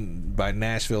then down by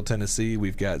Nashville, Tennessee,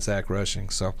 we've got Zach Rushing.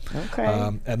 So,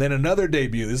 and then another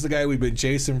debut. This is the guy we've been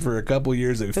chasing for a couple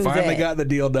years. We finally got the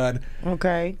deal done.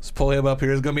 Okay, let's pull him up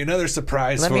here. It's going to be another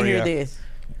surprise for you. Let me hear this.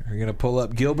 We're going to pull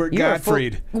up Gilbert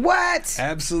Gottfried. What?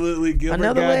 Absolutely, Gilbert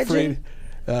another Gottfried.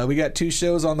 Legend? We got 2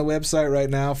 shows on the website right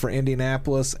now for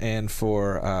Indianapolis and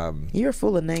for You're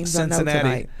full of names. Cincinnati. I know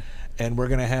tonight. And we're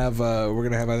gonna have I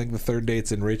think the third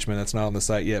date's in Richmond. That's not on the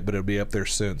site yet, but it'll be up there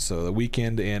soon. So the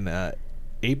weekend in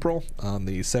April on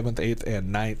the 7th, 8th,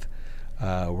 and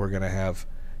 9th, we're gonna have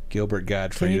Gilbert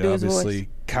Gottfried, obviously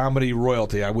comedy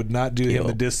royalty. I would not do him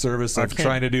the disservice of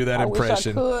trying to do that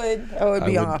impression. I wish I could. Oh, it'd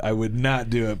be awesome. I would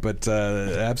not do it, but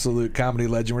absolute comedy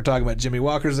legend. We're talking about Jimmy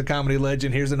Walker's a comedy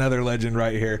legend. Here's another legend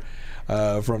right here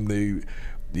from the.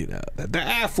 You know, the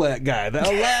Affleck guy, the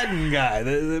Aladdin guy,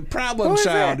 the problem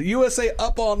child, USA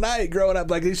Up All Night growing up.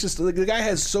 Like, it's just, like, the guy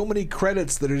has so many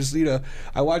credits that are just, you know,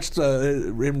 I watched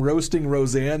him roasting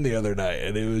Roseanne the other night,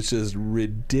 and it was just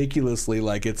ridiculously,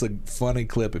 like, it's a funny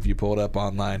clip if you pull it up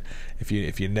online. If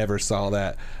you never saw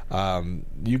that,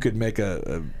 you could make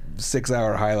a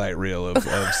 6-hour highlight reel of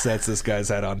sets this guy's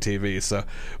had on TV. So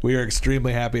we are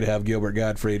extremely happy to have Gilbert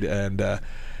Gottfried, and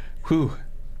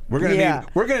We're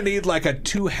gonna need like a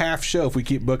 2-half show if we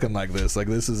keep booking like this. Like,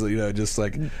 this is, you know, just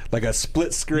like a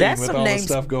split screen with all the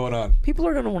stuff going on. People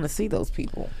are gonna want to see those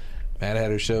people. Mad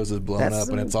Hatter Shows is blown up,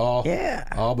 and it's all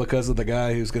because of the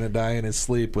guy who's gonna die in his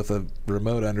sleep with a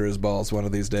remote under his balls one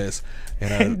of these days.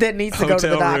 That needs to go to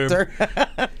the doctor.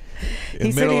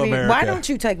 in middle America. Why don't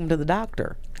you take him to the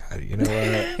doctor? You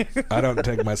know what? I don't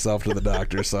take myself to the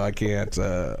doctor, so I can't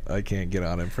get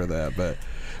on him for that. But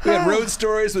we had Road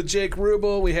Stories with Jake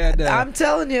Rubel. We had I'm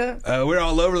telling you, we're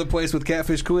all over the place with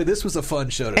Catfish Cooley. This was a fun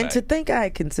show tonight. And to think I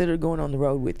had considered going on the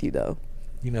road with you, though.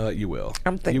 You know what? You will.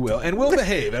 I'm thinking. You will, and we'll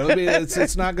behave.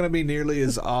 It's not going to be nearly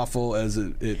as awful as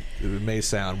it may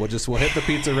sound. We'll hit the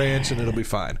Pizza Ranch, and it'll be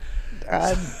fine.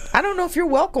 I don't know if you're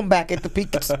welcome back at the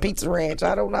Pizza Ranch.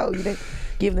 I don't know. You didn't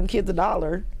give them kids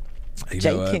 $1.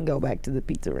 Jake can go back to the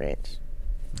Pizza Ranch.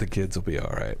 The kids will be all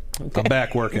right. Okay. I'm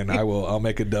back working. I'll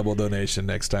make a double donation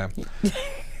next time.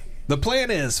 The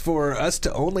plan is for us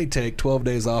to only take 12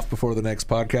 days off before the next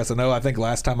podcast. I think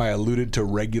last time I alluded to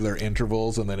regular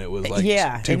intervals, and then it was like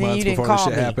 2 months before the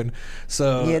shit happened.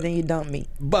 So then you dumped me.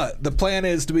 But the plan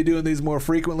is to be doing these more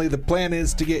frequently. The plan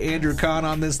is to get Andrew Kahn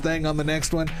on this thing on the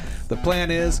next one. The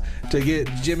plan is to get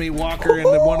Jimmy Walker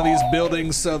into one of these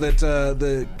buildings so that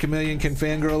the Chameleon can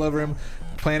fangirl over him.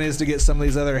 Plan is to get some of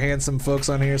these other handsome folks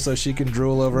on here so she can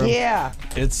drool over them. Yeah.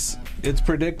 It's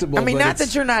predictable. I mean, not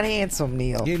that you're not handsome,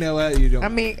 Neil. You know what? You don't. I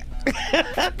mean,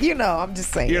 you know, I'm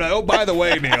just saying. You're like, oh, by the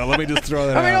way, Neil, let me just throw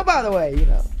that out. I mean, oh, by the way, you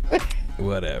know.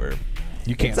 Whatever.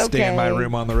 You can't stay in my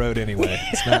room on the road anyway.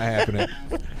 It's not happening.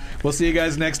 We'll see you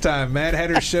guys next time.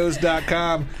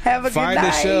 MadHatterShows.com. Have a good night. Find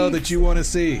a show that you want to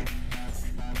see.